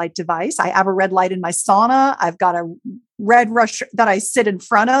red light device. I have a red light in my sauna. I've got a red rush that I sit in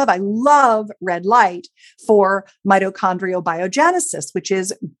front of. I love red light for mitochondrial biogenesis, which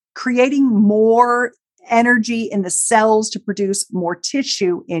is creating more energy in the cells to produce more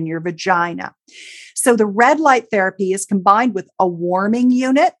tissue in your vagina. So the red light therapy is combined with a warming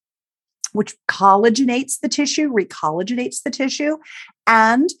unit, which collagenates the tissue, recollagenates the tissue,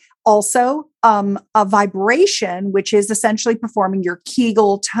 and also a vibration, which is essentially performing your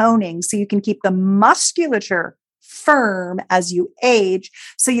Kegel toning so you can keep the musculature firm as you age,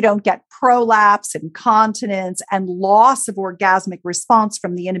 so you don't get prolapse, incontinence, and loss of orgasmic response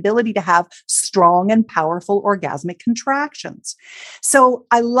from the inability to have strong and powerful orgasmic contractions. So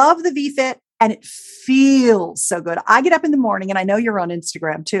I love the VFit. And it feels so good. I get up in the morning, and I know you're on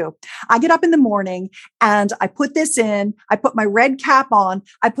Instagram too. I get up in the morning and I put this in, I put my red cap on,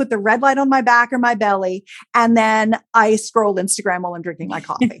 I put the red light on my back or my belly, and then I scroll Instagram while I'm drinking my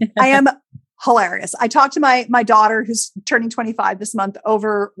coffee. I am hilarious. I talked to my daughter, who's turning 25 this month,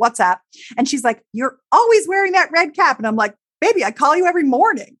 over WhatsApp, and she's like, "You're always wearing that red cap." And I'm like, "Baby, I call you every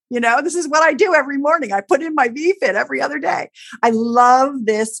morning. This is what I do every morning. I put in my VFit every other day." I love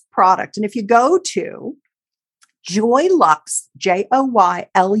this product. And if you go to Joylux,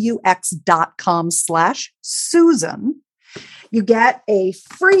 JOYLUX.com/Susan, you get a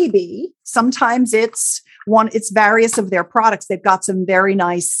freebie. Sometimes it's various of their products. They've got some very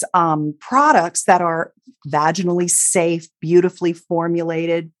nice products that are vaginally safe, beautifully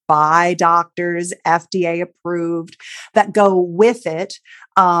formulated by doctors, FDA approved, that go with it.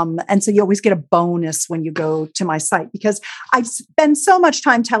 And so you always get a bonus when you go to my site, because I spend so much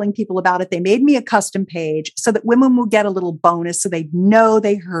time telling people about it. They made me a custom page so that women will get a little bonus so they know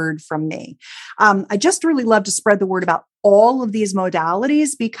they heard from me. I just really love to spread the word about all of these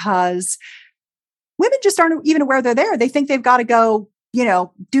modalities, because women just aren't even aware they're there. They think they've got to go,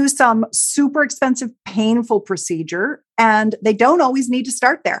 do some super expensive, painful procedure, and they don't always need to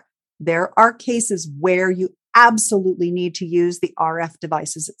start there. There are cases where you absolutely need to use the RF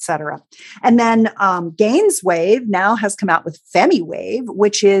devices, et cetera. And then Gainswave now has come out with FemiWave,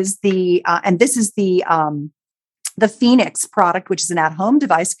 which is and this is the Phoenix product, which is an at-home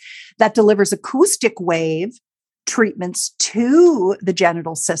device that delivers acoustic wave treatments to the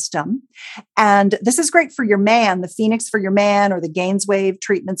genital system. And this is great for your man, the Phoenix for your man, or the Gainswave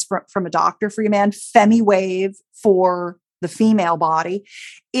treatments from a doctor for your man, FemiWave for the female body.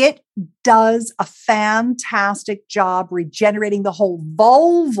 It does a fantastic job regenerating the whole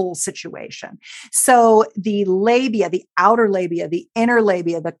vulval situation. So the labia, the outer labia, the inner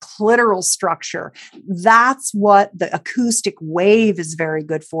labia, the clitoral structure, that's what the acoustic wave is very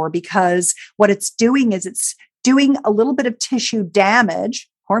good for, because what it's doing is it's doing a little bit of tissue damage,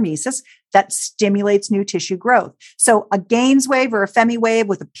 hormesis, that stimulates new tissue growth. So a Gainswave or a FemiWave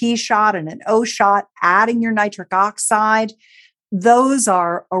with a P shot and an O shot, adding your nitric oxide, those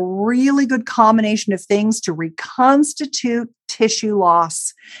are a really good combination of things to reconstitute tissue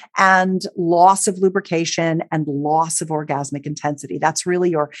loss and loss of lubrication and loss of orgasmic intensity. That's really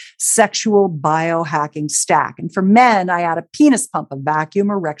your sexual biohacking stack. And for men, I add a penis pump, a vacuum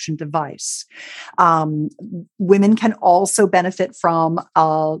erection device. Women can also benefit from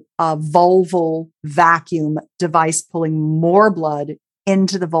a vulval vacuum device, pulling more blood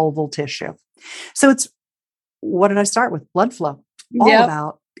into the vulval tissue. So what did I start with? Blood flow.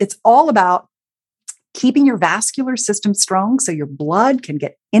 It's all about keeping your vascular system strong so your blood can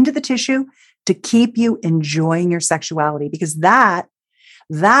get into the tissue to keep you enjoying your sexuality, because that's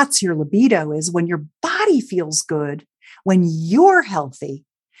your libido, is when your body feels good, when you're healthy,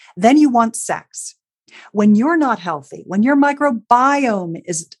 then you want sex. When you're not healthy, when your microbiome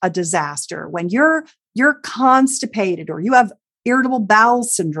is a disaster, when you're constipated, or you have irritable bowel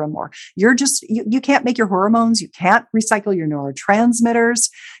syndrome, or you can't make your hormones, you can't recycle your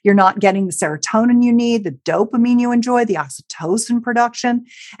neurotransmitters, you're not getting the serotonin you need, the dopamine you enjoy, the oxytocin production.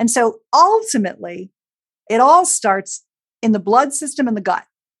 And so ultimately, it all starts in the blood system and the gut.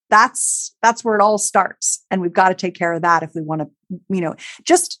 That's where it all starts. And we've got to take care of that if we want to,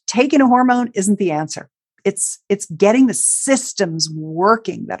 just taking a hormone isn't the answer. It's getting the systems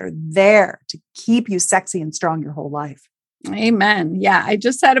working that are there to keep you sexy and strong your whole life. Amen. Yeah. I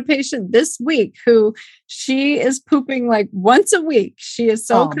just had a patient this week who she is pooping like once a week. She is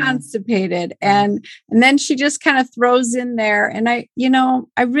so constipated. And then she just kind of throws in there. And I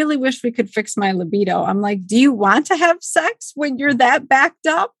really wish we could fix my libido. I'm like, do you want to have sex when you're that backed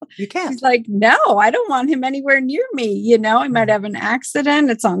up? You can't. She's like, no, I don't want him anywhere near me. I might have an accident.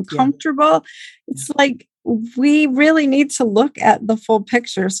 It's uncomfortable. It's like, we really need to look at the full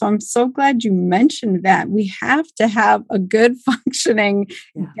picture. So I'm so glad you mentioned that. We have to have a good functioning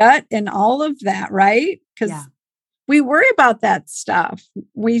gut and all of that, right? Because we worry about that stuff.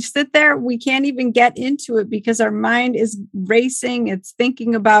 We sit there, we can't even get into it because our mind is racing. It's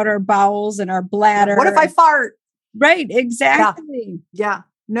thinking about our bowels and our bladder. What if I fart? Right, exactly. Yeah.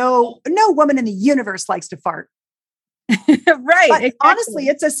 No woman in the universe likes to fart. Right. But exactly. Honestly,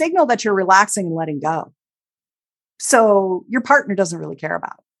 it's a signal that you're relaxing and letting go. So your partner doesn't really care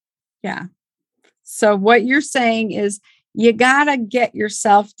about it. Yeah. So what you're saying is you got to get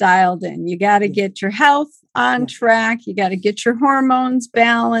yourself dialed in. You got to get your health on track. You got to get your hormones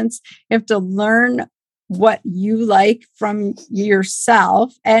balanced. You have to learn what you like from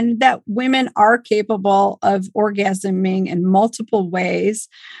yourself, and that women are capable of orgasming in multiple ways.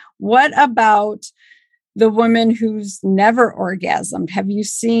 What about the woman who's never orgasmed? Have you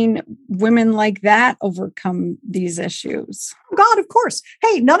seen women like that overcome these issues? God, of course.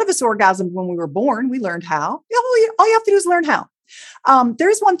 Hey, none of us orgasmed when we were born. We learned how. All you have to do is learn how.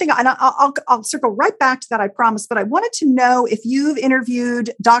 There's one thing, and I'll circle right back to that, I promise, but I wanted to know if you've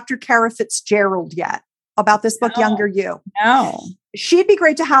interviewed Dr. Kara Fitzgerald yet about this book, Younger You. No. She'd be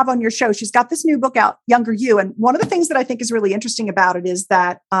great to have on your show. She's got this new book out, Younger You. And one of the things that I think is really interesting about it is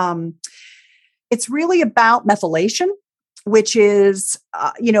that it's really about methylation, which is,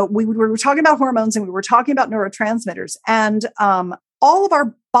 we were talking about hormones and we were talking about neurotransmitters, and all of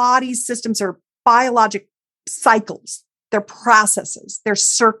our body's systems are biologic cycles. They're processes. They're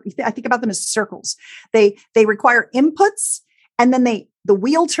I think about them as circles. They require inputs, and then the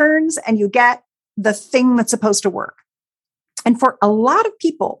wheel turns and you get the thing that's supposed to work. And for a lot of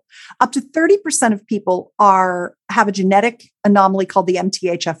people, up to 30% of people have a genetic anomaly called the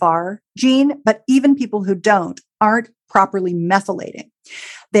MTHFR gene, but even people who aren't properly methylating.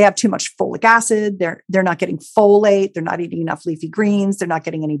 They have too much folic acid. They're not getting folate. They're not eating enough leafy greens. They're not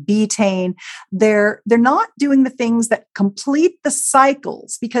getting any betaine. They're not doing the things that complete the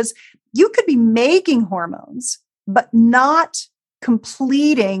cycles, because you could be making hormones, but not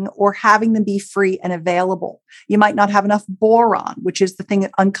completing or having them be free and available. You might not have enough boron, which is the thing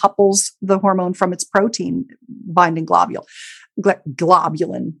that uncouples the hormone from its protein binding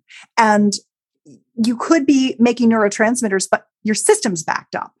globulin. And you could be making neurotransmitters, but your system's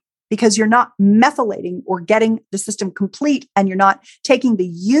backed up because you're not methylating or getting the system complete, and you're not taking the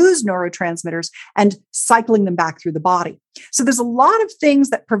used neurotransmitters and cycling them back through the body. So there's a lot of things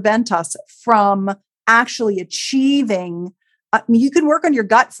that prevent us from actually achieving. You can work on your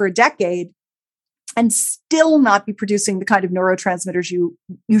gut for a decade and still not be producing the kind of neurotransmitters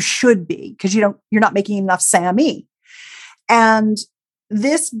you should be, because you're not making enough SAMe. And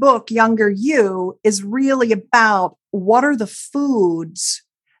this book, Younger You, is really about what are the foods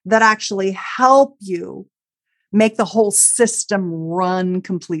that actually help you make the whole system run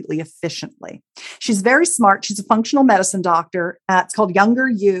completely efficiently. She's very smart. She's a functional medicine doctor. It's called Younger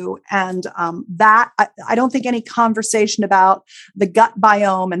You. And I don't think any conversation about the gut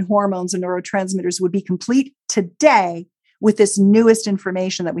biome and hormones and neurotransmitters would be complete today with this newest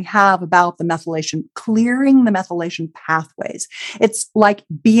information that we have about the methylation, clearing the methylation pathways. It's like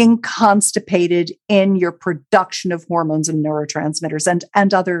being constipated in your production of hormones and neurotransmitters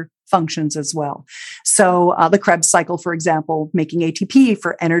and other functions as well. So the Krebs cycle, for example, making ATP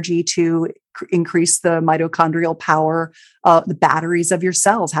for energy to increase the mitochondrial power, the batteries of your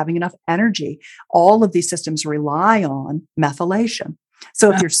cells, having enough energy. All of these systems rely on methylation.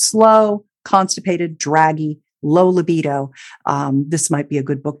 So if you're slow, constipated, draggy, low libido, this might be a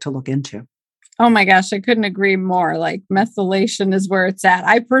good book to look into. Oh my gosh, I couldn't agree more. Like, methylation is where it's at.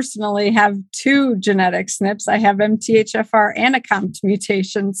 I personally have 2 genetic SNPs. I have MTHFR and a COMT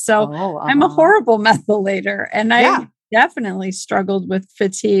mutation. So I'm a horrible methylator. And I definitely struggled with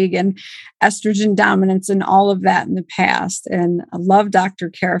fatigue and estrogen dominance and all of that in the past. And I love Dr.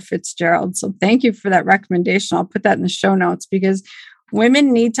 Kara Fitzgerald. So thank you for that recommendation. I'll put that in the show notes, because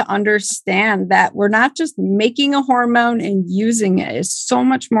women need to understand that we're not just making a hormone and using it. It's so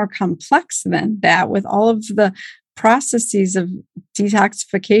much more complex than that, with all of the processes of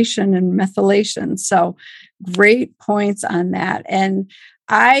detoxification and methylation. So great points on that. And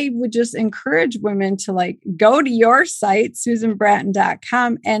I would just encourage women to go to your site,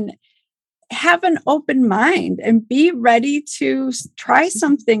 SusanBratton.com, and have an open mind and be ready to try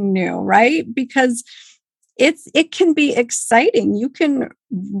something new, right? Because it can be exciting. You can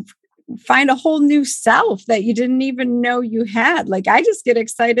find a whole new self that you didn't even know you had. Like, I just get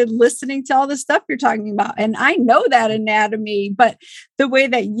excited listening to all the stuff you're talking about. And I know that anatomy, but the way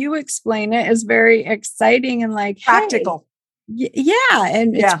that you explain it is very exciting and like practical. Hey, yeah.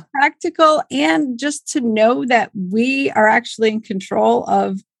 And it's practical. And just to know that we are actually in control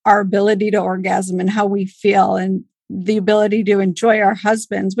of our ability to orgasm and how we feel, and the ability to enjoy our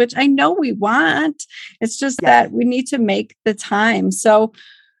husbands, which I know we want. It's just that we need to make the time. So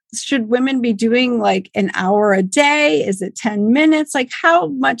should women be doing like an hour a day? Is it 10 minutes? Like, how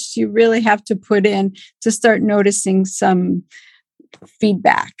much do you really have to put in to start noticing some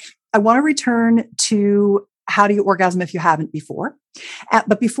feedback? I want to return to how do you orgasm if you haven't before.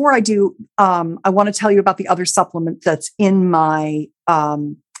 But before I do, I want to tell you about the other supplement that's in my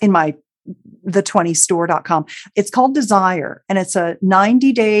the20store.com. It's called Desire, and it's a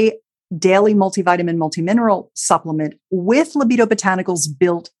 90-day daily multivitamin, multimineral supplement with libido botanicals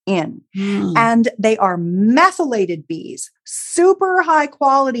built in. And they are methylated bees, super high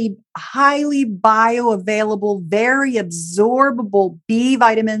quality, highly bioavailable, very absorbable B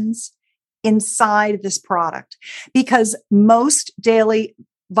vitamins inside this product, because most daily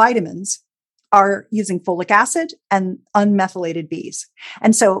vitamins are using folic acid and unmethylated bees.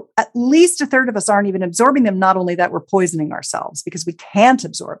 And so at least a third of us aren't even absorbing them. Not only that, we're poisoning ourselves because we can't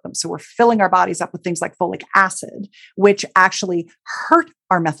absorb them. So we're filling our bodies up with things like folic acid, which actually hurt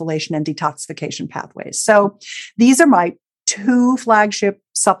our methylation and detoxification pathways. So these are my 2 flagship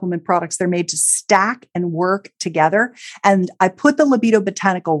supplement products. They're made to stack and work together. And I put the libido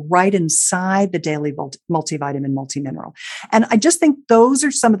botanical right inside the daily multivitamin, multimineral. And I just think those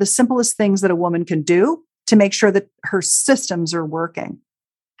are some of the simplest things that a woman can do to make sure that her systems are working.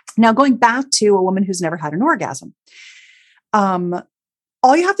 Now, going back to a woman who's never had an orgasm,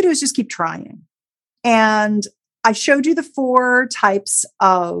 all you have to do is just keep trying. And I showed you the 4 types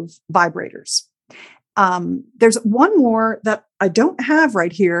of vibrators. There's one more that I don't have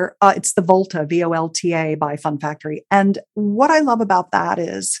right here. It's the Volta, VOLTA by Fun Factory. And what I love about that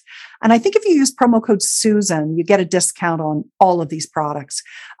is, and I think if you use promo code Susan, you get a discount on all of these products.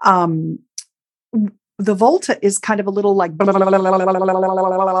 The Volta is kind of a little like, kind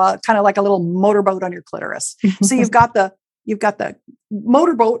of like a little motorboat on your clitoris. So you've got the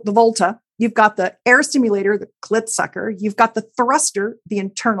motorboat, the Volta. You've got the air stimulator, the clit sucker. You've got the thruster, the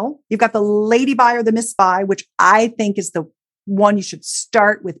internal. You've got the lady bi or the miss bi, which I think is the one you should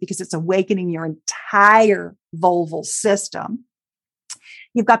start with because it's awakening your entire vulval system.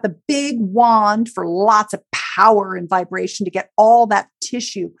 You've got the big wand for lots of power and vibration to get all that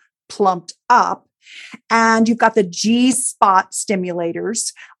tissue plumped up. And you've got the G-spot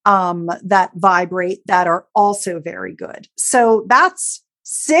stimulators that vibrate that are also very good. So that's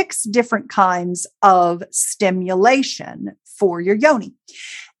 6 different kinds of stimulation for your yoni.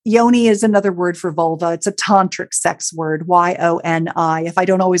 Yoni is another word for vulva. It's a tantric sex word, Y-O-N-I. If I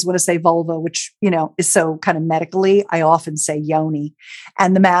don't always want to say vulva, which, is so kind of medically, I often say yoni.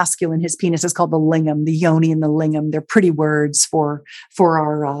 And the masculine, his penis is called the lingam, the yoni and the lingam. They're pretty words for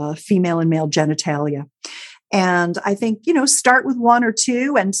our female and male genitalia. And I think, start with 1 or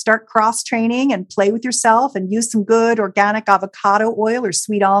 2 and start cross training and play with yourself and use some good organic avocado oil or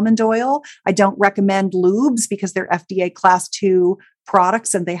sweet almond oil. I don't recommend lubes because they're FDA class 2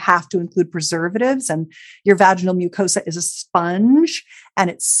 products and they have to include preservatives, and your vaginal mucosa is a sponge and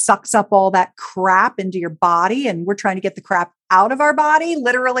it sucks up all that crap into your body. And we're trying to get the crap out of our body,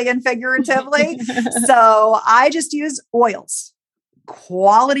 literally and figuratively. So I just use oils,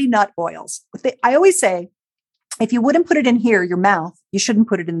 quality nut oils. I always say, if you wouldn't put it in here, your mouth, you shouldn't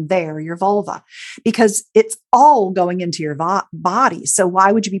put it in there, your vulva, because it's all going into your body. So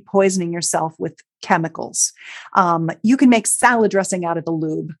why would you be poisoning yourself with chemicals? You can make salad dressing out of the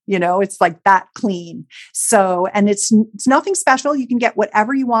lube, it's like that clean. So, and it's nothing special. You can get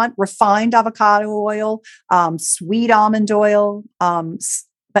whatever you want, refined avocado oil, sweet almond oil,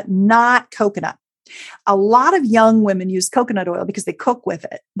 but not coconut. A lot of young women use coconut oil because they cook with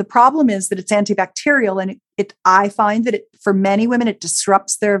it. The problem is that it's antibacterial, and I find that for many women, it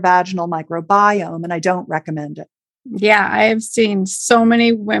disrupts their vaginal microbiome, and I don't recommend it. Yeah, I have seen so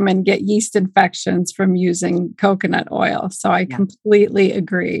many women get yeast infections from using coconut oil. So I completely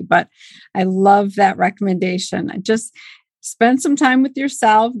agree, but I love that recommendation. Just spend some time with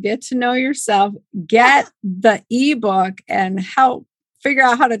yourself, get to know yourself, get the ebook and figure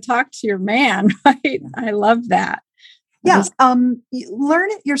out how to talk to your man, right? I love that. Yeah. Learn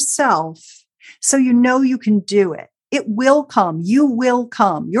it yourself so you can do it. It will come. You will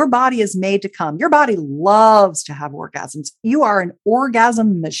come. Your body is made to come. Your body loves to have orgasms. You are an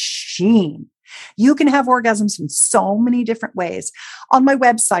orgasm machine. You can have orgasms in so many different ways. On my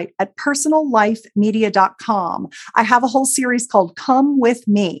website at personallifemedia.com, I have a whole series called Come With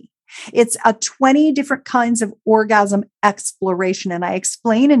Me. It's a 20 different kinds of orgasm exploration. And I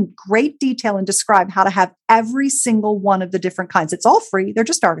explain in great detail and describe how to have every single one of the different kinds. It's all free. They're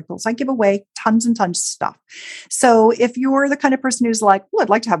just articles. I give away tons and tons of stuff. So if you're the kind of person who's like, well, I'd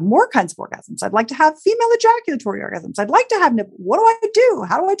like to have more kinds of orgasms. I'd like to have female ejaculatory orgasms. I'd like to have, what do I do?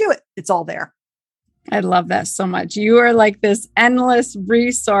 How do I do it? It's all there. I love that so much. You are like this endless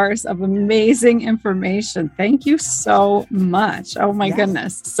resource of amazing information. Thank you so much. Oh my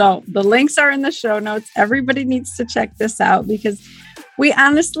goodness. So the links are in the show notes. Everybody needs to check this out because we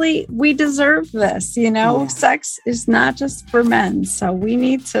deserve this. Sex is not just for men. So we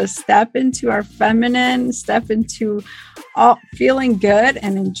need to step into our feminine, step into feeling good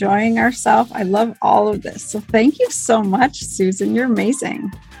and enjoying ourselves. I love all of this. So thank you so much, Susan. You're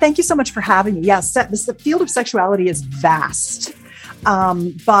amazing. Thank you so much for having me. Yes, the field of sexuality is vast.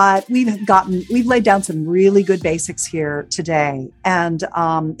 But we've laid down some really good basics here today. And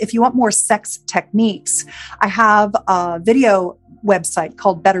if you want more sex techniques, I have a video website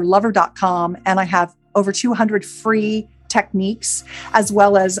called betterlover.com, and I have over 200 free techniques, as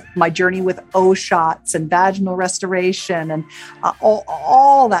well as my journey with O shots and vaginal restoration and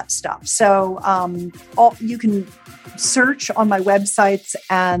all that stuff. So you can search on my websites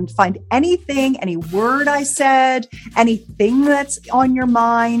and find anything, any word I said, anything that's on your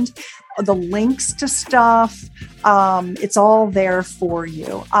mind, the links to stuff. It's all there for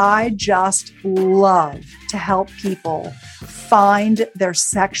you. I just love to help people find their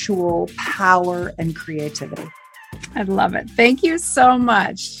sexual power and creativity. I love it. Thank you so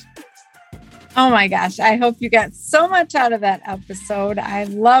much. Oh my gosh. I hope you got so much out of that episode. I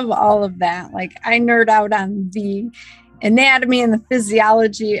love all of that. Like, I nerd out on the anatomy and the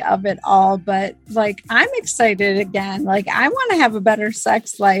physiology of it all, but like, I'm excited again. Like, I want to have a better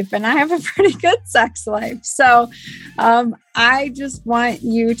sex life, and I have a pretty good sex life. So I just want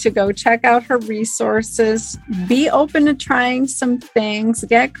you to go check out her resources, be open to trying some things,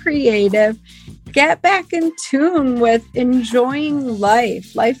 get creative, get back in tune with enjoying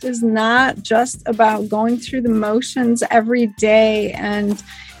life. Life is not just about going through the motions every day and,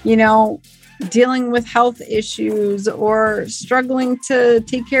 dealing with health issues or struggling to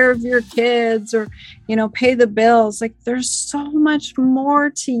take care of your kids or, pay the bills. Like, there's so much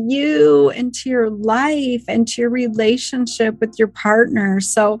more to you and to your life and to your relationship with your partner.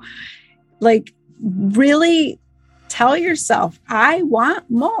 So, like, really tell yourself, I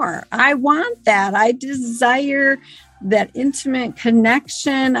want more. I want that. I desire that intimate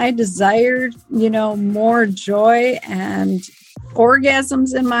connection. I desire, more joy and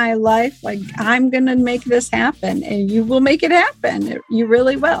orgasms in my life. Like, I'm going to make this happen, and you will make it happen. You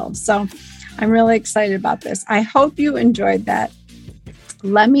really will. So I'm really excited about this. I hope you enjoyed that.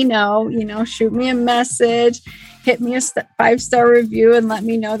 Let me know, shoot me a message, hit me a 5-star review, and let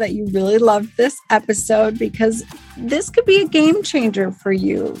me know that you really loved this episode, because this could be a game changer for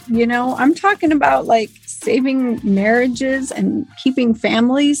you. I'm talking about like saving marriages and keeping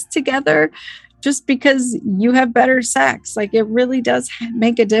families together just because you have better sex. Like, it really does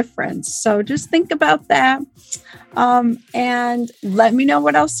make a difference. So just think about that. And let me know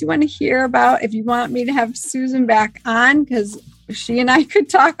what else you want to hear about. If you want me to have Susan back on, because she and I could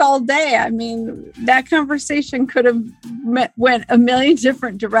talk all day. I mean, that conversation could have went a million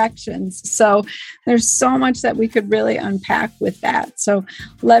different directions. So there's so much that we could really unpack with that. So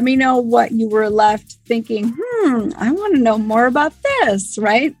let me know what you were left thinking, I want to know more about this,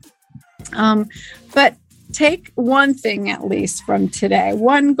 right? But take one thing at least from today,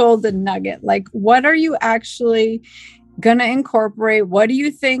 one golden nugget. Like, what are you actually going to incorporate? What do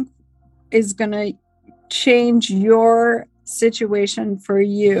you think is going to change your situation for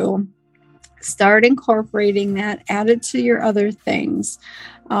you? Start incorporating that, add it to your other things.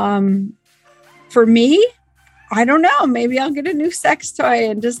 For me, I don't know, maybe I'll get a new sex toy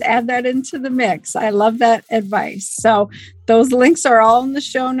and just add that into the mix. I love that advice. So those links are all in the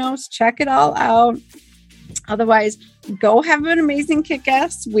show notes. Check it all out. Otherwise, go have an amazing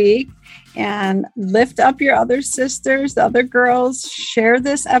kick-ass week and lift up your other sisters, the other girls. Share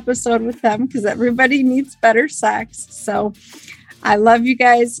this episode with them, because everybody needs better sex. So I love you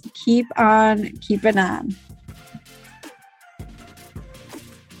guys. Keep on keeping on.